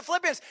said to the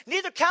Philippians,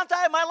 neither count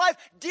I my life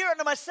dear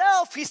unto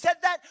myself. He said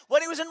that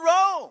when he was in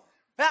Rome.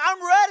 Man,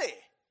 I'm ready.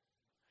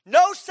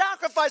 No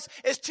sacrifice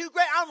is too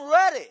great. I'm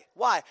ready.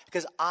 Why?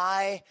 Because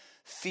I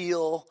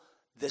feel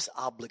this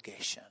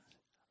obligation.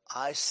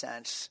 I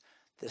sense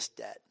this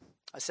debt.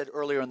 I said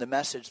earlier in the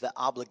message that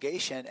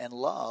obligation and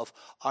love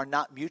are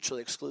not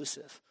mutually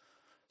exclusive.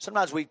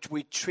 Sometimes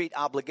we treat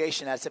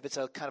obligation as if it's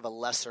a kind of a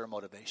lesser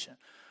motivation.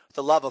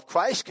 The love of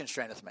Christ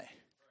constraineth me.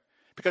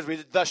 Because we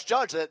thus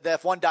judge that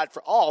if one died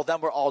for all,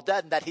 then we're all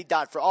dead, and that he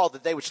died for all,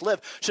 that they which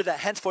live should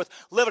henceforth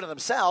live unto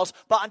themselves,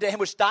 but unto him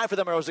which died for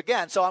them and rose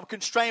again. So I'm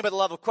constrained by the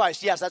love of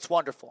Christ. Yes, that's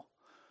wonderful.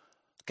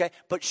 Okay,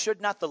 but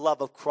should not the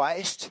love of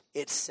Christ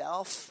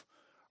itself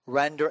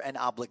render an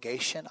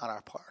obligation on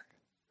our part?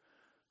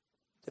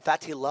 The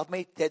fact he loved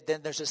me,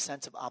 then there's a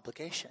sense of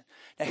obligation.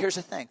 Now here's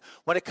the thing.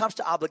 When it comes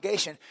to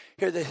obligation,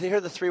 here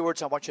are the three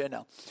words I want you to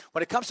know.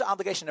 When it comes to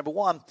obligation, number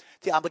one,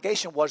 the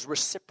obligation was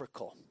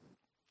reciprocal.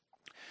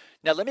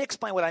 Now, let me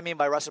explain what I mean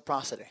by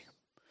reciprocity.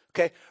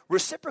 Okay,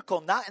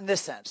 reciprocal, not in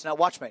this sense. Now,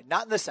 watch me.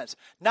 Not in this sense.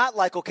 Not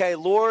like, okay,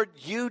 Lord,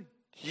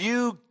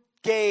 you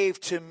gave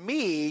to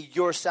me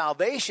your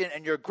salvation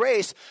and your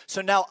grace,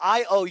 so now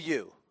I owe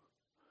you.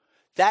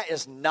 That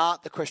is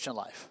not the Christian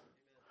life.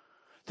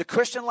 The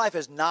Christian life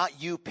is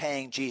not you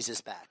paying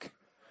Jesus back.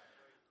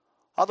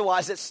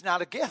 Otherwise, it's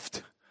not a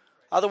gift.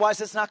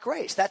 Otherwise, it's not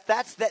grace.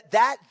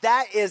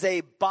 That is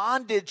a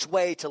bondage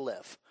way to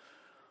live.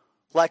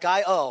 Like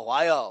I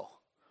owe.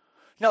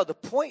 No, the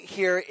point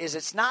here is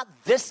it's not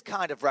this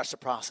kind of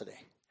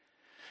reciprocity.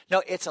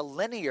 No, it's a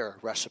linear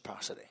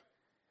reciprocity.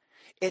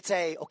 It's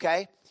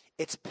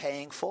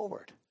paying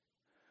forward.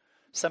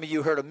 Some of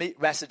you heard a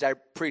message I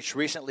preached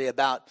recently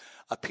about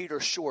Peter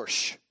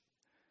Schorsch.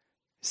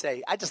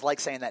 I just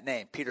like saying that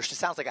name. Peter, it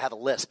sounds like I have a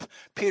lisp.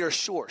 Peter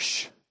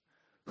Schorsch.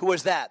 Who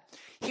was that?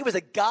 He was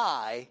a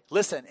guy,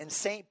 listen, in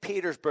St.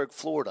 Petersburg,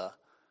 Florida,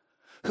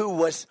 who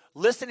was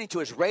listening to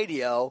his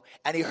radio,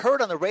 and he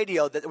heard on the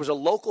radio that there was a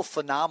local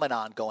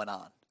phenomenon going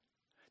on.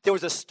 There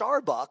was a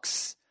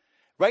Starbucks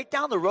right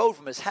down the road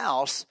from his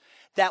house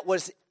that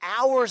was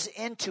hours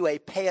into a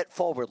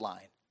pay-it-forward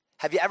line.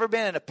 Have you ever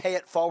been in a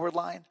pay-it-forward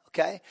line?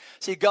 Okay?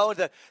 So you go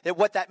to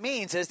what that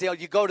means is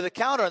you go to the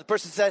counter, and the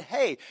person said,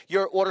 hey,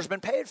 your order's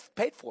been paid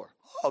for.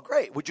 Oh,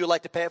 great. Would you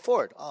like to pay it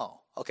forward? Oh,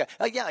 okay.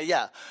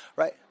 Yeah,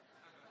 right?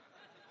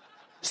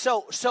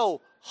 So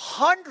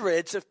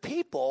hundreds of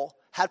people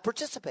had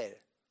participated.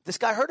 This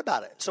guy heard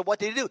about it. So what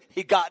did he do?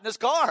 He got in his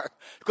car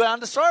to go down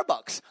to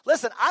Starbucks.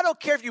 Listen, I don't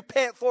care if you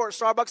pay it forward at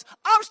Starbucks.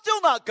 I'm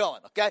still not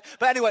going, okay?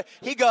 But anyway,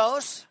 he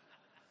goes.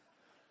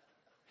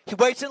 He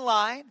waits in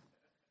line,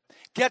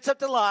 gets up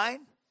the line,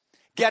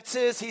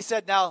 he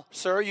said, now,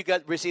 sir, you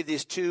received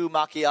these 2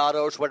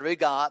 macchiatos, whatever you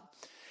got.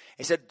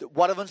 He said,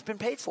 one of them's been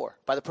paid for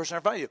by the person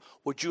in front of you.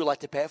 Would you like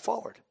to pay it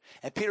forward?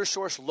 And Peter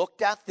Schorsch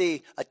looked at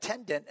the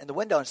attendant in the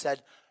window and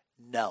said,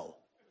 no.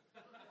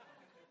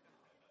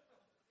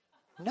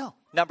 No.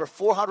 Number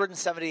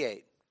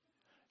 478.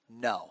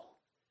 No.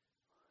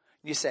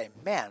 You say,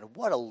 man,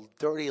 what a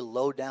dirty,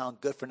 low-down,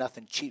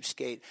 good-for-nothing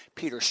cheapskate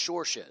Peter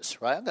Schorsch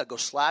is, right? I'm going to go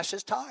slash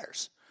his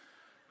tires.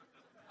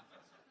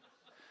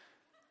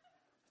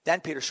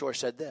 Then Peter Schorsch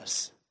said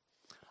this,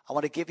 I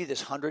want to give you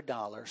this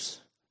 $100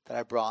 that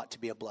I brought to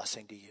be a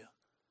blessing to you.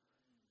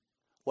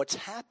 What's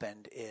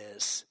happened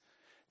is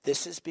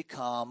this has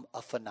become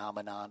a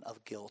phenomenon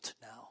of guilt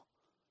now.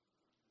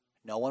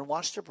 No one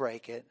wants to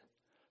break it.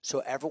 So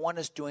everyone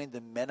is doing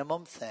the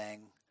minimum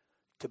thing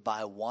to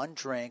buy one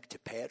drink, to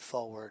pay it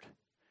forward.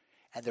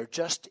 And they're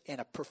just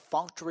in a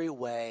perfunctory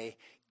way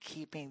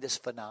keeping this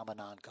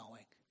phenomenon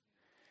going.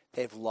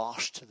 They've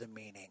lost the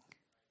meaning.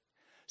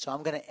 So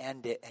I'm going to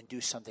end it and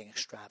do something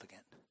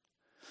extravagant.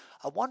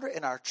 I wonder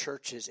in our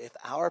churches if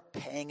our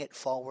paying it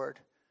forward,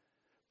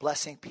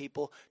 blessing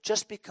people,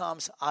 just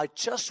becomes, I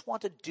just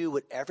want to do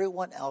what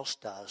everyone else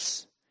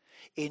does.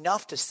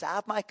 Enough to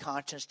salve my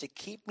conscience, to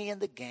keep me in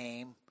the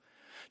game,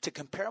 to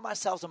compare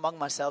myself among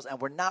myself, and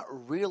we're not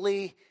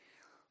really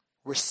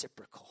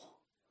reciprocal.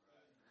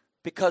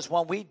 Because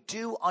when we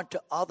do unto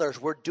others,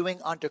 we're doing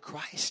unto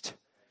Christ.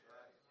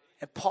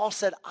 And Paul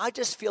said, I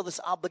just feel this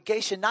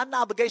obligation, not an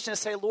obligation to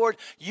say, Lord,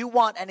 you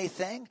want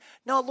anything?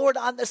 No, Lord,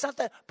 it's not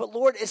that. But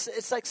Lord,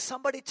 it's like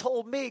somebody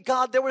told me,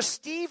 God, there was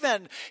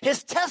Stephen,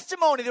 his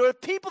testimony. There were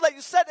people that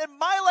you said in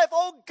my life,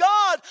 oh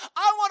God,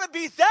 I want to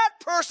be that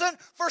person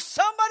for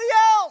somebody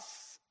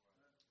else.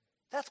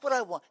 That's what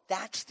I want.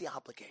 That's the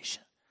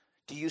obligation.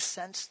 Do you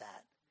sense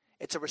that?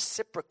 It's a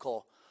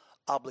reciprocal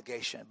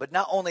obligation. But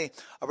not only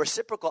a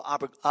reciprocal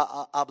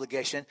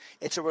obligation,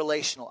 it's a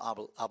relational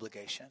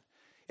obligation.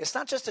 It's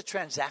not just a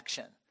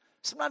transaction.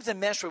 Sometimes in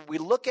ministry, we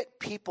look at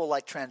people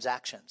like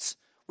transactions.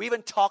 We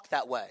even talk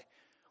that way.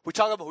 We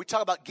talk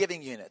about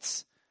giving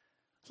units.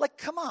 Like,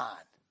 come on.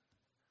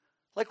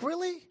 Like,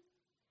 really?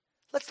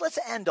 Let's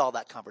end all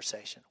that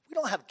conversation. We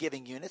don't have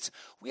giving units.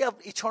 We have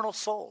eternal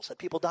souls that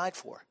people died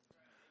for.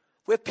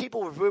 We have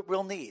people with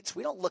real needs.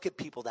 We don't look at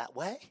people that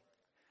way.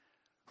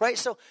 Right?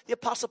 So the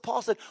Apostle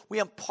Paul said, we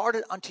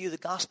imparted unto you the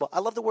gospel. I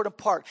love the word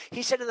impart.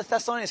 He said to the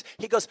Thessalonians,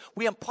 he goes,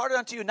 we imparted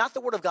unto you not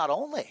the word of God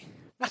only,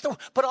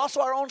 but also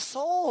our own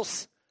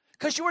souls.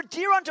 because you were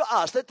dear unto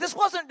us. That this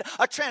wasn't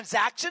a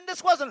transaction.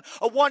 This wasn't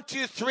a 1,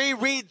 2, 3,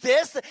 read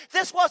this.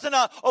 This wasn't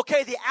a,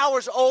 okay, the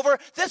hour's over.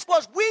 This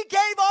was, we gave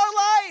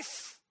our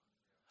life.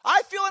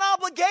 I feel an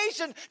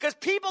obligation because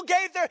people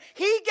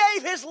he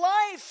gave his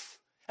life.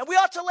 And we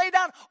ought to lay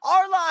down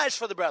our lives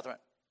for the brethren.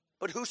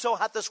 But whoso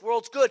hath this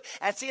world's good,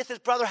 and seeth his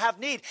brother have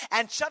need,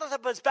 and shutteth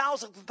up his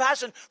bowels of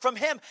compassion from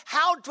him,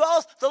 how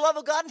dwelleth the love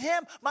of God in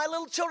him? My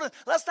little children,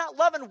 let's not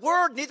love in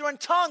word, neither in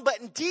tongue,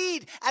 but in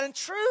deed and in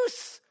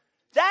truth.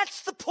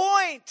 That's the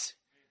point.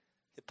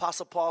 The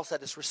Apostle Paul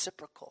said it's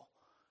reciprocal.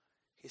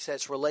 He said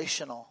it's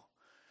relational.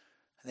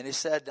 And then he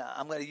said,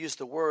 I'm going to use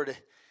the word,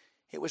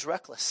 it was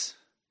reckless.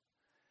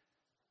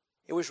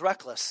 It was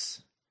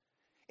reckless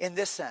in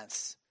this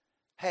sense.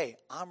 Hey,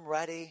 I'm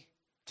ready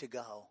to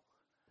go.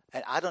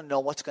 And I don't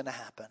know what's going to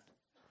happen.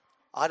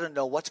 I don't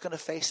know what's going to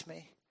face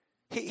me.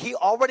 He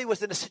already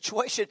was in a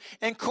situation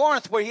in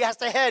Corinth where he has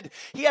to head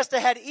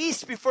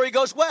east before he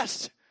goes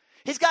west.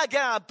 He's got to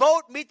get on a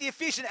boat, meet the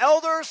Ephesian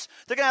elders.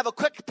 They're going to have a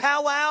quick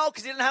powwow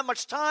because he didn't have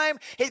much time.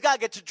 He's got to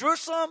get to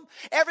Jerusalem.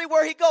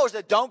 Everywhere he goes,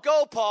 don't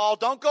go, Paul.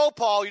 Don't go,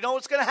 Paul. You know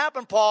what's going to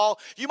happen, Paul.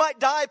 You might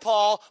die,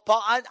 Paul.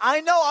 Paul,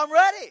 I know. I'm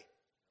ready.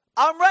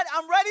 I'm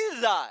ready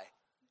to die.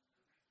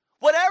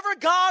 Whatever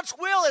God's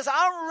will is,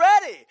 I'm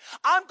ready.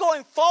 I'm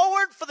going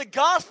forward for the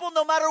gospel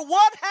no matter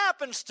what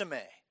happens to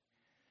me.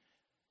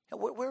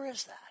 And where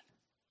is that?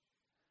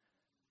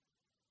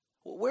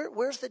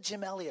 Where's the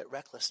Jim Elliott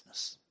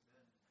recklessness?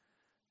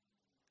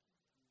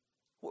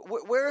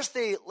 Where's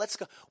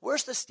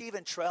the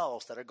Stephen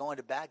Trells that are going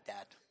to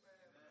Baghdad?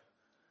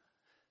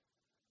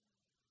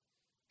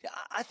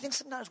 I think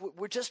sometimes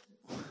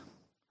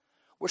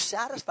we're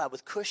satisfied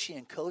with cushy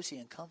and cozy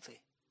and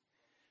comfy.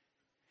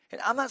 And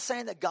I'm not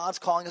saying that God's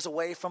calling us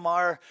away from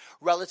our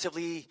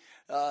relatively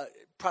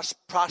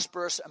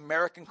prosperous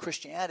American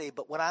Christianity,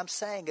 but what I'm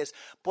saying is,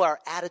 boy, our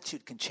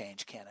attitude can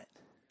change, can it?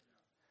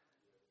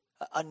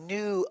 A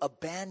new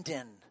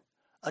abandon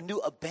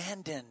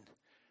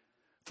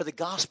for the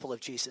gospel of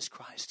Jesus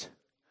Christ.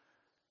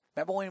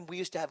 Remember when we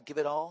used to give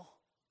it all?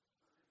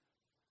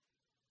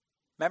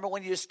 Remember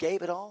when you just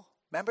gave it all?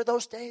 Remember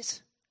those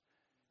days?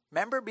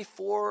 Remember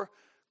before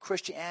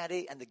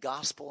Christianity and the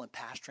gospel and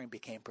pastoring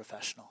became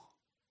professional?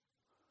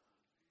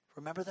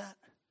 Remember that?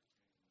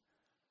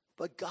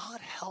 But God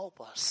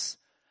help us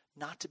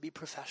not to be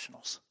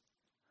professionals.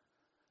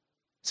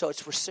 So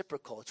it's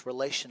reciprocal, it's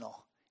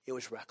relational, it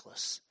was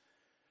reckless.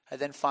 And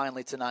then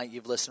finally tonight,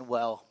 you've listened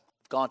well.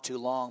 I've gone too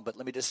long, but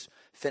let me just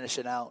finish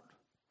it out.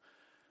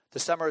 The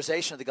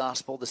summarization of the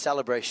gospel, the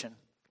celebration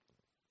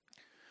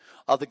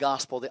of the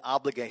gospel, the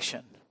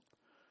obligation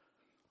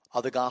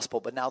of the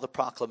gospel, but now the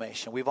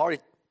proclamation. We've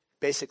already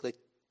basically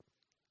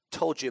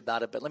told you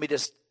about it, but let me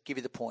just give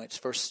you the points.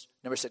 Verse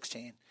number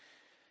 16.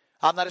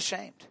 I'm not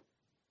ashamed.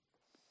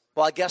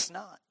 Well, I guess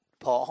not,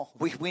 Paul.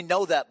 We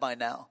know that by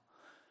now.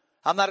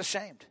 I'm not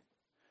ashamed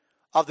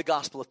of the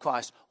gospel of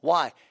Christ.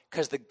 Why?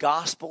 Because the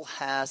gospel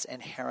has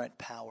inherent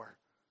power.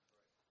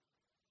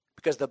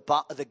 Because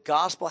the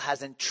gospel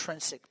has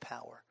intrinsic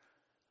power.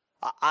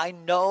 I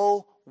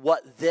know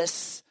what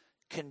this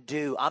can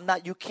do.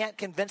 You can't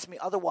convince me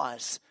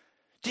otherwise.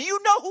 Do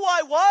you know who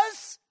I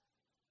was?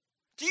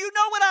 Do you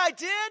know what I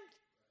did?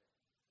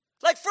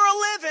 Like for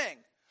a living.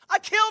 I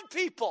killed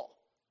people.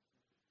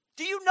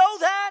 Do you know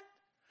that?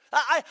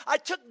 I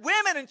took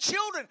women and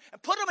children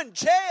and put them in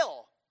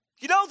jail.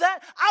 You know that?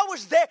 I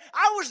was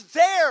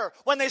there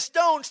when they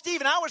stoned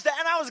Stephen. I was there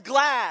and I was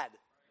glad.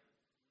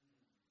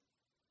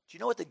 Do you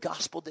know what the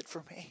gospel did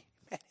for me?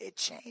 Man, it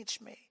changed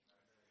me.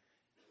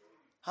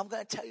 I'm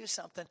going to tell you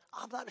something.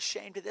 I'm not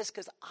ashamed of this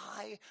because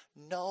I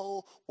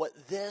know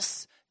what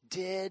this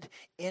did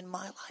in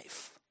my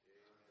life.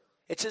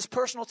 It's his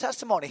personal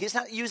testimony. He's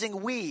not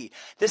using we.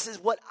 This is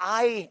what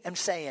I am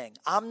saying.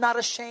 I'm not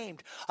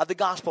ashamed of the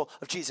gospel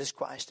of Jesus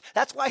Christ.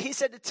 That's why he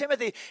said to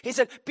Timothy, he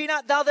said, be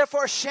not thou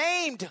therefore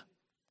ashamed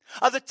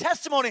of the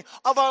testimony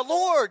of our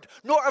Lord,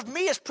 nor of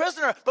me as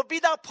prisoner, but be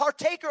thou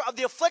partaker of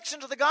the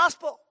afflictions of the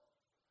gospel.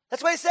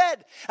 That's what he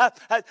said.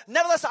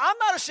 Nevertheless, I'm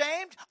not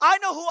ashamed. I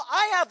know who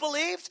I have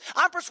believed.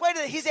 I'm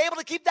persuaded that he's able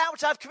to keep that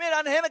which I've committed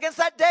unto him against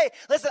that day.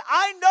 Listen,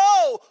 I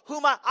know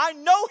I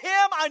know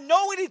him. I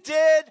know what he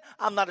did.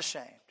 I'm not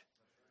ashamed.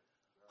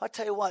 I'll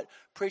tell you what,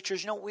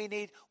 preachers, you know what we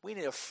need? We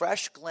need a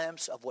fresh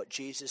glimpse of what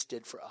Jesus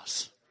did for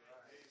us.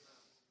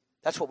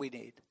 That's what we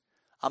need.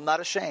 I'm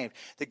not ashamed.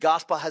 The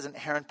gospel has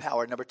inherent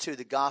power. Number 2,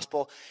 the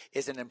gospel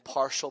is an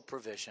impartial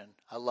provision.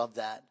 I love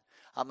that.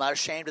 I'm not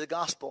ashamed of the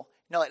gospel.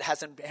 No, it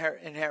has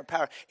inherent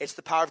power. It's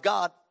the power of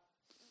God.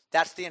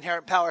 That's the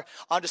inherent power.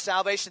 Unto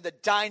salvation, the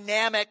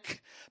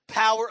dynamic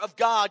power of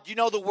God. You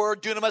know the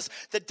word dunamis,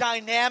 the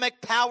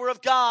dynamic power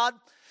of God.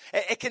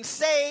 It can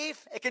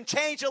save. It can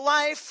change a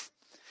life.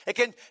 It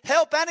can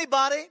help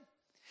anybody.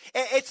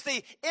 It's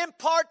the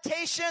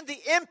impartation, the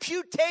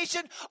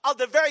imputation of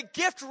the very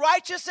gift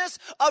righteousness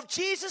of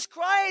Jesus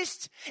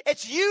Christ.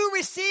 It's you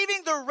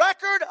receiving the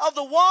record of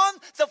the one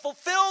that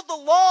fulfilled the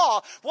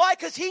law. Why?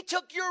 Because he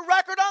took your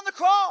record on the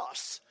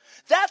cross.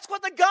 That's what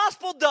what the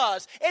gospel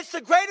does. It's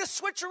the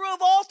greatest switcheroo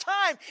of all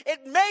time.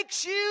 It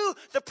makes you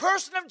the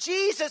person of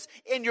Jesus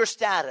in your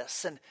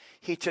status. And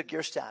he took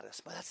your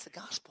status. But that's the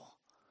gospel.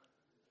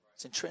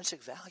 It's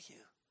intrinsic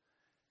value.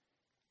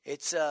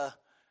 It's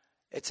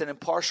an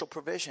impartial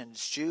provision.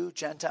 It's Jew,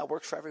 Gentile,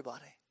 works for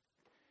everybody.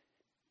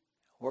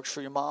 Works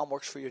for your mom,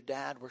 works for your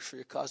dad, works for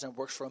your cousin,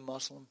 works for a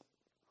Muslim.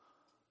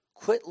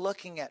 Quit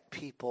looking at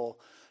people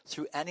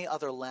through any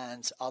other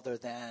lens other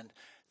than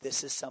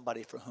this is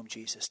somebody for whom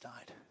Jesus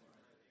died.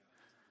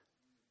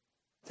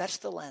 That's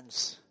the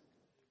lens.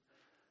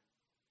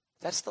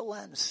 That's the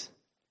lens.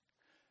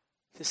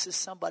 This is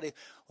somebody.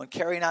 When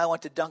Carrie and I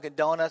went to Dunkin'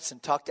 Donuts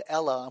and talked to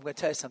Ella, I'm going to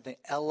tell you something.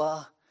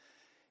 Ella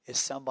is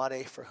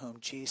somebody for whom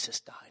Jesus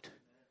died.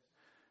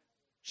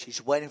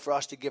 She's waiting for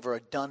us to give her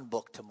a done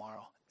book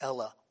tomorrow.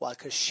 Ella. Why?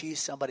 Because she's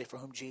somebody for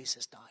whom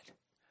Jesus died.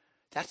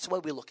 That's the way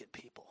we look at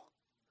people.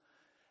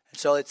 And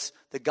so it's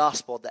the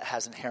gospel that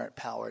has inherent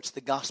power. It's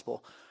the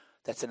gospel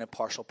that's an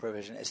impartial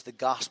provision. It's the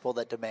gospel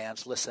that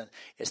demands, listen,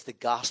 it's the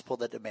gospel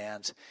that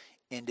demands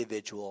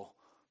individual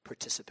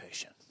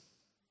participation.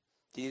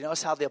 Do you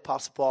notice how the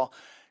Apostle Paul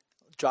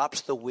drops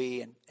the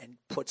we and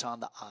puts on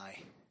the I?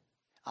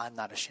 I'm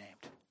not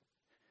ashamed.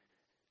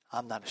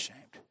 I'm not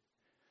ashamed.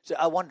 So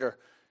I wonder,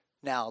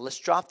 now let's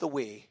drop the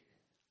we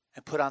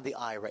and put on the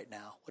I right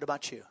now. What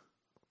about you?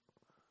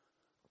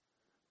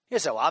 You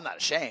say, well, I'm not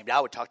ashamed.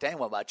 I would talk to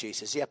anyone about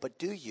Jesus. Yeah, but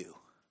do you?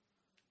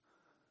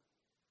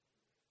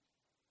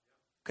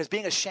 Because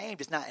being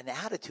ashamed is not an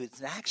attitude, it's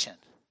an action.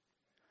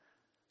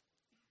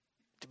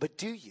 But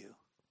do you?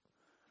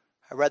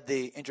 I read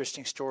the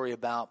interesting story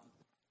about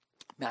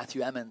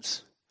Matthew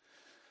Emmons.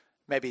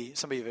 Maybe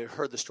some of you have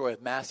heard the story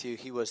of Matthew.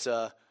 He was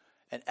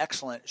an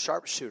excellent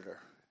sharpshooter,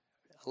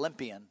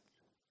 Olympian.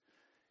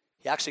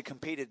 He actually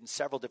competed in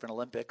several different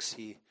Olympics.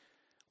 He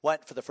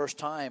went for the first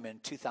time in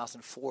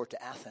 2004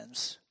 to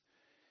Athens.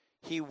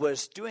 He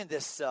was doing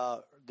this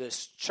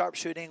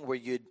sharpshooting where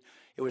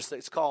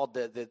it's called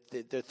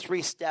the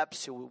 3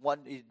 steps. One,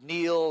 you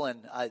kneel,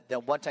 and then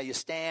one time you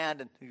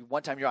stand, and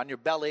one time you're on your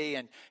belly,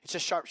 and it's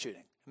just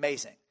sharpshooting.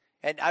 Amazing.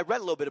 And I read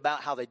a little bit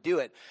about how they do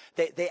it.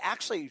 They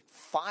actually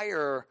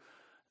fire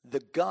the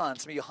gun,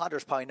 some of you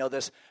hunters probably know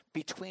this,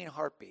 between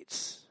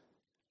heartbeats.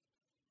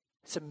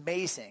 It's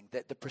amazing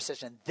that the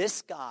precision.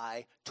 This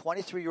guy,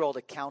 23-year-old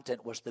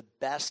accountant, was the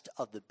best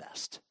of the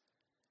best.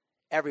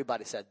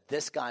 Everybody said,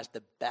 this guy's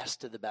the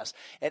best of the best.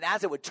 And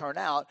as it would turn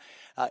out,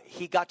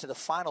 he got to the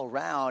final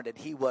round, and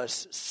he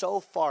was so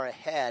far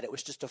ahead, it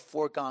was just a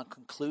foregone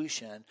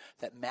conclusion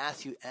that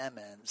Matthew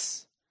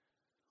Emmons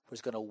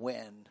was going to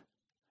win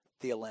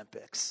the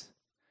Olympics.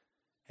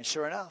 And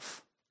sure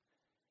enough,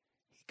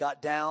 he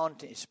got down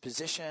to his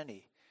position,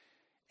 he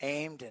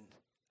aimed and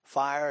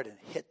fired and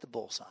hit the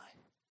bullseye.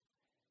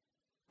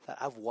 Thought,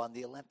 I've won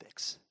the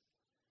Olympics.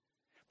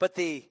 But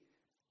the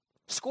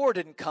score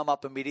didn't come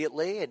up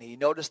immediately, and he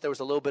noticed there was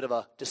a little bit of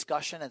a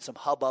discussion and some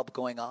hubbub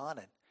going on,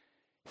 and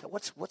he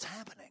thought, what's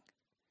happening?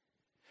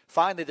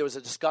 Finally, there was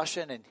a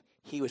discussion, and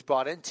he was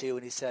brought into,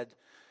 and he said,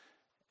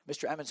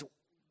 Mr. Emmons,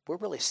 we're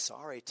really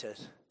sorry to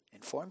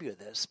inform you of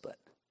this, but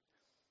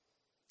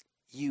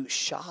you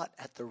shot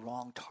at the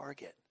wrong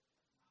target.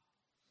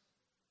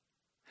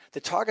 The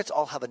targets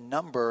all have a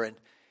number, and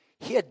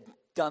he hadn't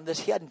done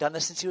this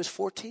since he was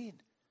 14.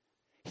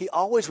 He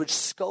always would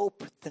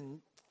scope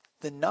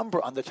the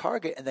number on the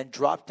target and then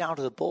drop down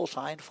to the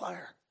bullseye and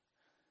fire.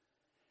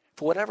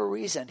 For whatever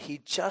reason, he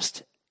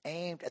just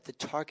aimed at the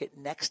target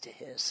next to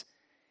his.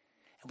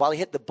 And while he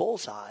hit the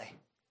bullseye,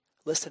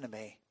 listen to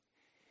me,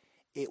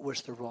 it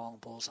was the wrong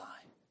bullseye.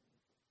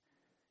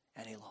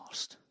 And he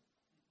lost.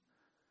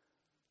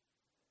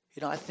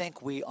 You know, I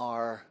think we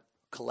are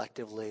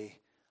collectively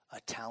a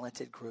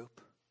talented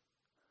group.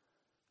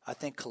 I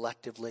think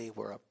collectively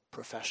we're a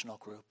professional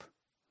group.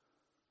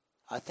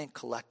 I think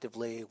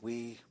collectively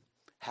we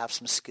have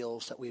some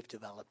skills that we've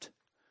developed.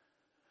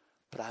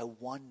 But I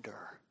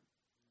wonder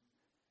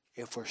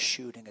if we're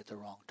shooting at the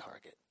wrong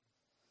target.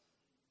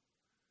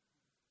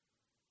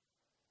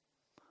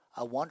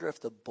 I wonder if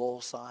the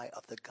bullseye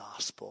of the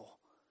gospel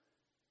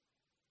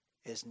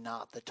is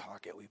not the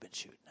target we've been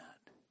shooting at.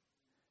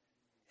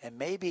 And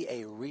maybe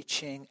a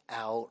reaching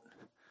out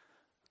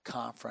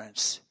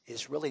conference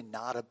is really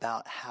not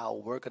about how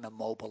we're going to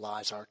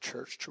mobilize our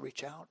church to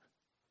reach out.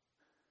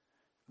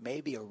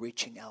 Maybe a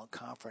reaching out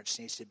conference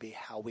needs to be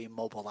how we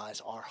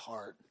mobilize our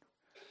heart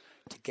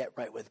to get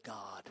right with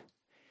God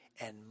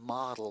and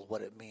model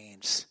what it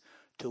means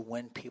to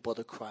win people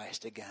to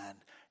Christ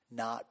again,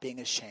 not being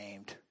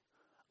ashamed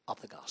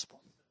of the gospel.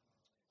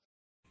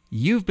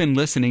 You've been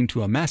listening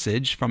to a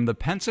message from the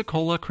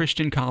Pensacola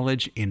Christian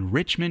College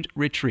Enrichment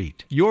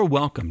Retreat. You're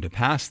welcome to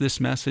pass this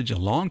message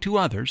along to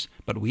others,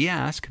 but we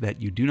ask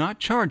that you do not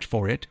charge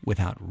for it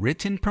without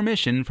written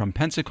permission from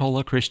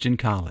Pensacola Christian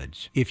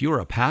College. If you're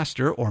a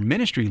pastor or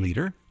ministry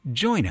leader,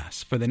 join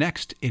us for the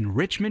next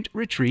Enrichment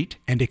Retreat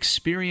and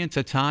experience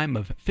a time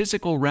of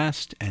physical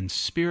rest and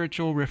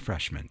spiritual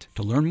refreshment.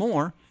 To learn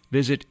more,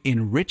 visit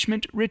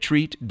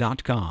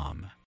enrichmentretreat.com.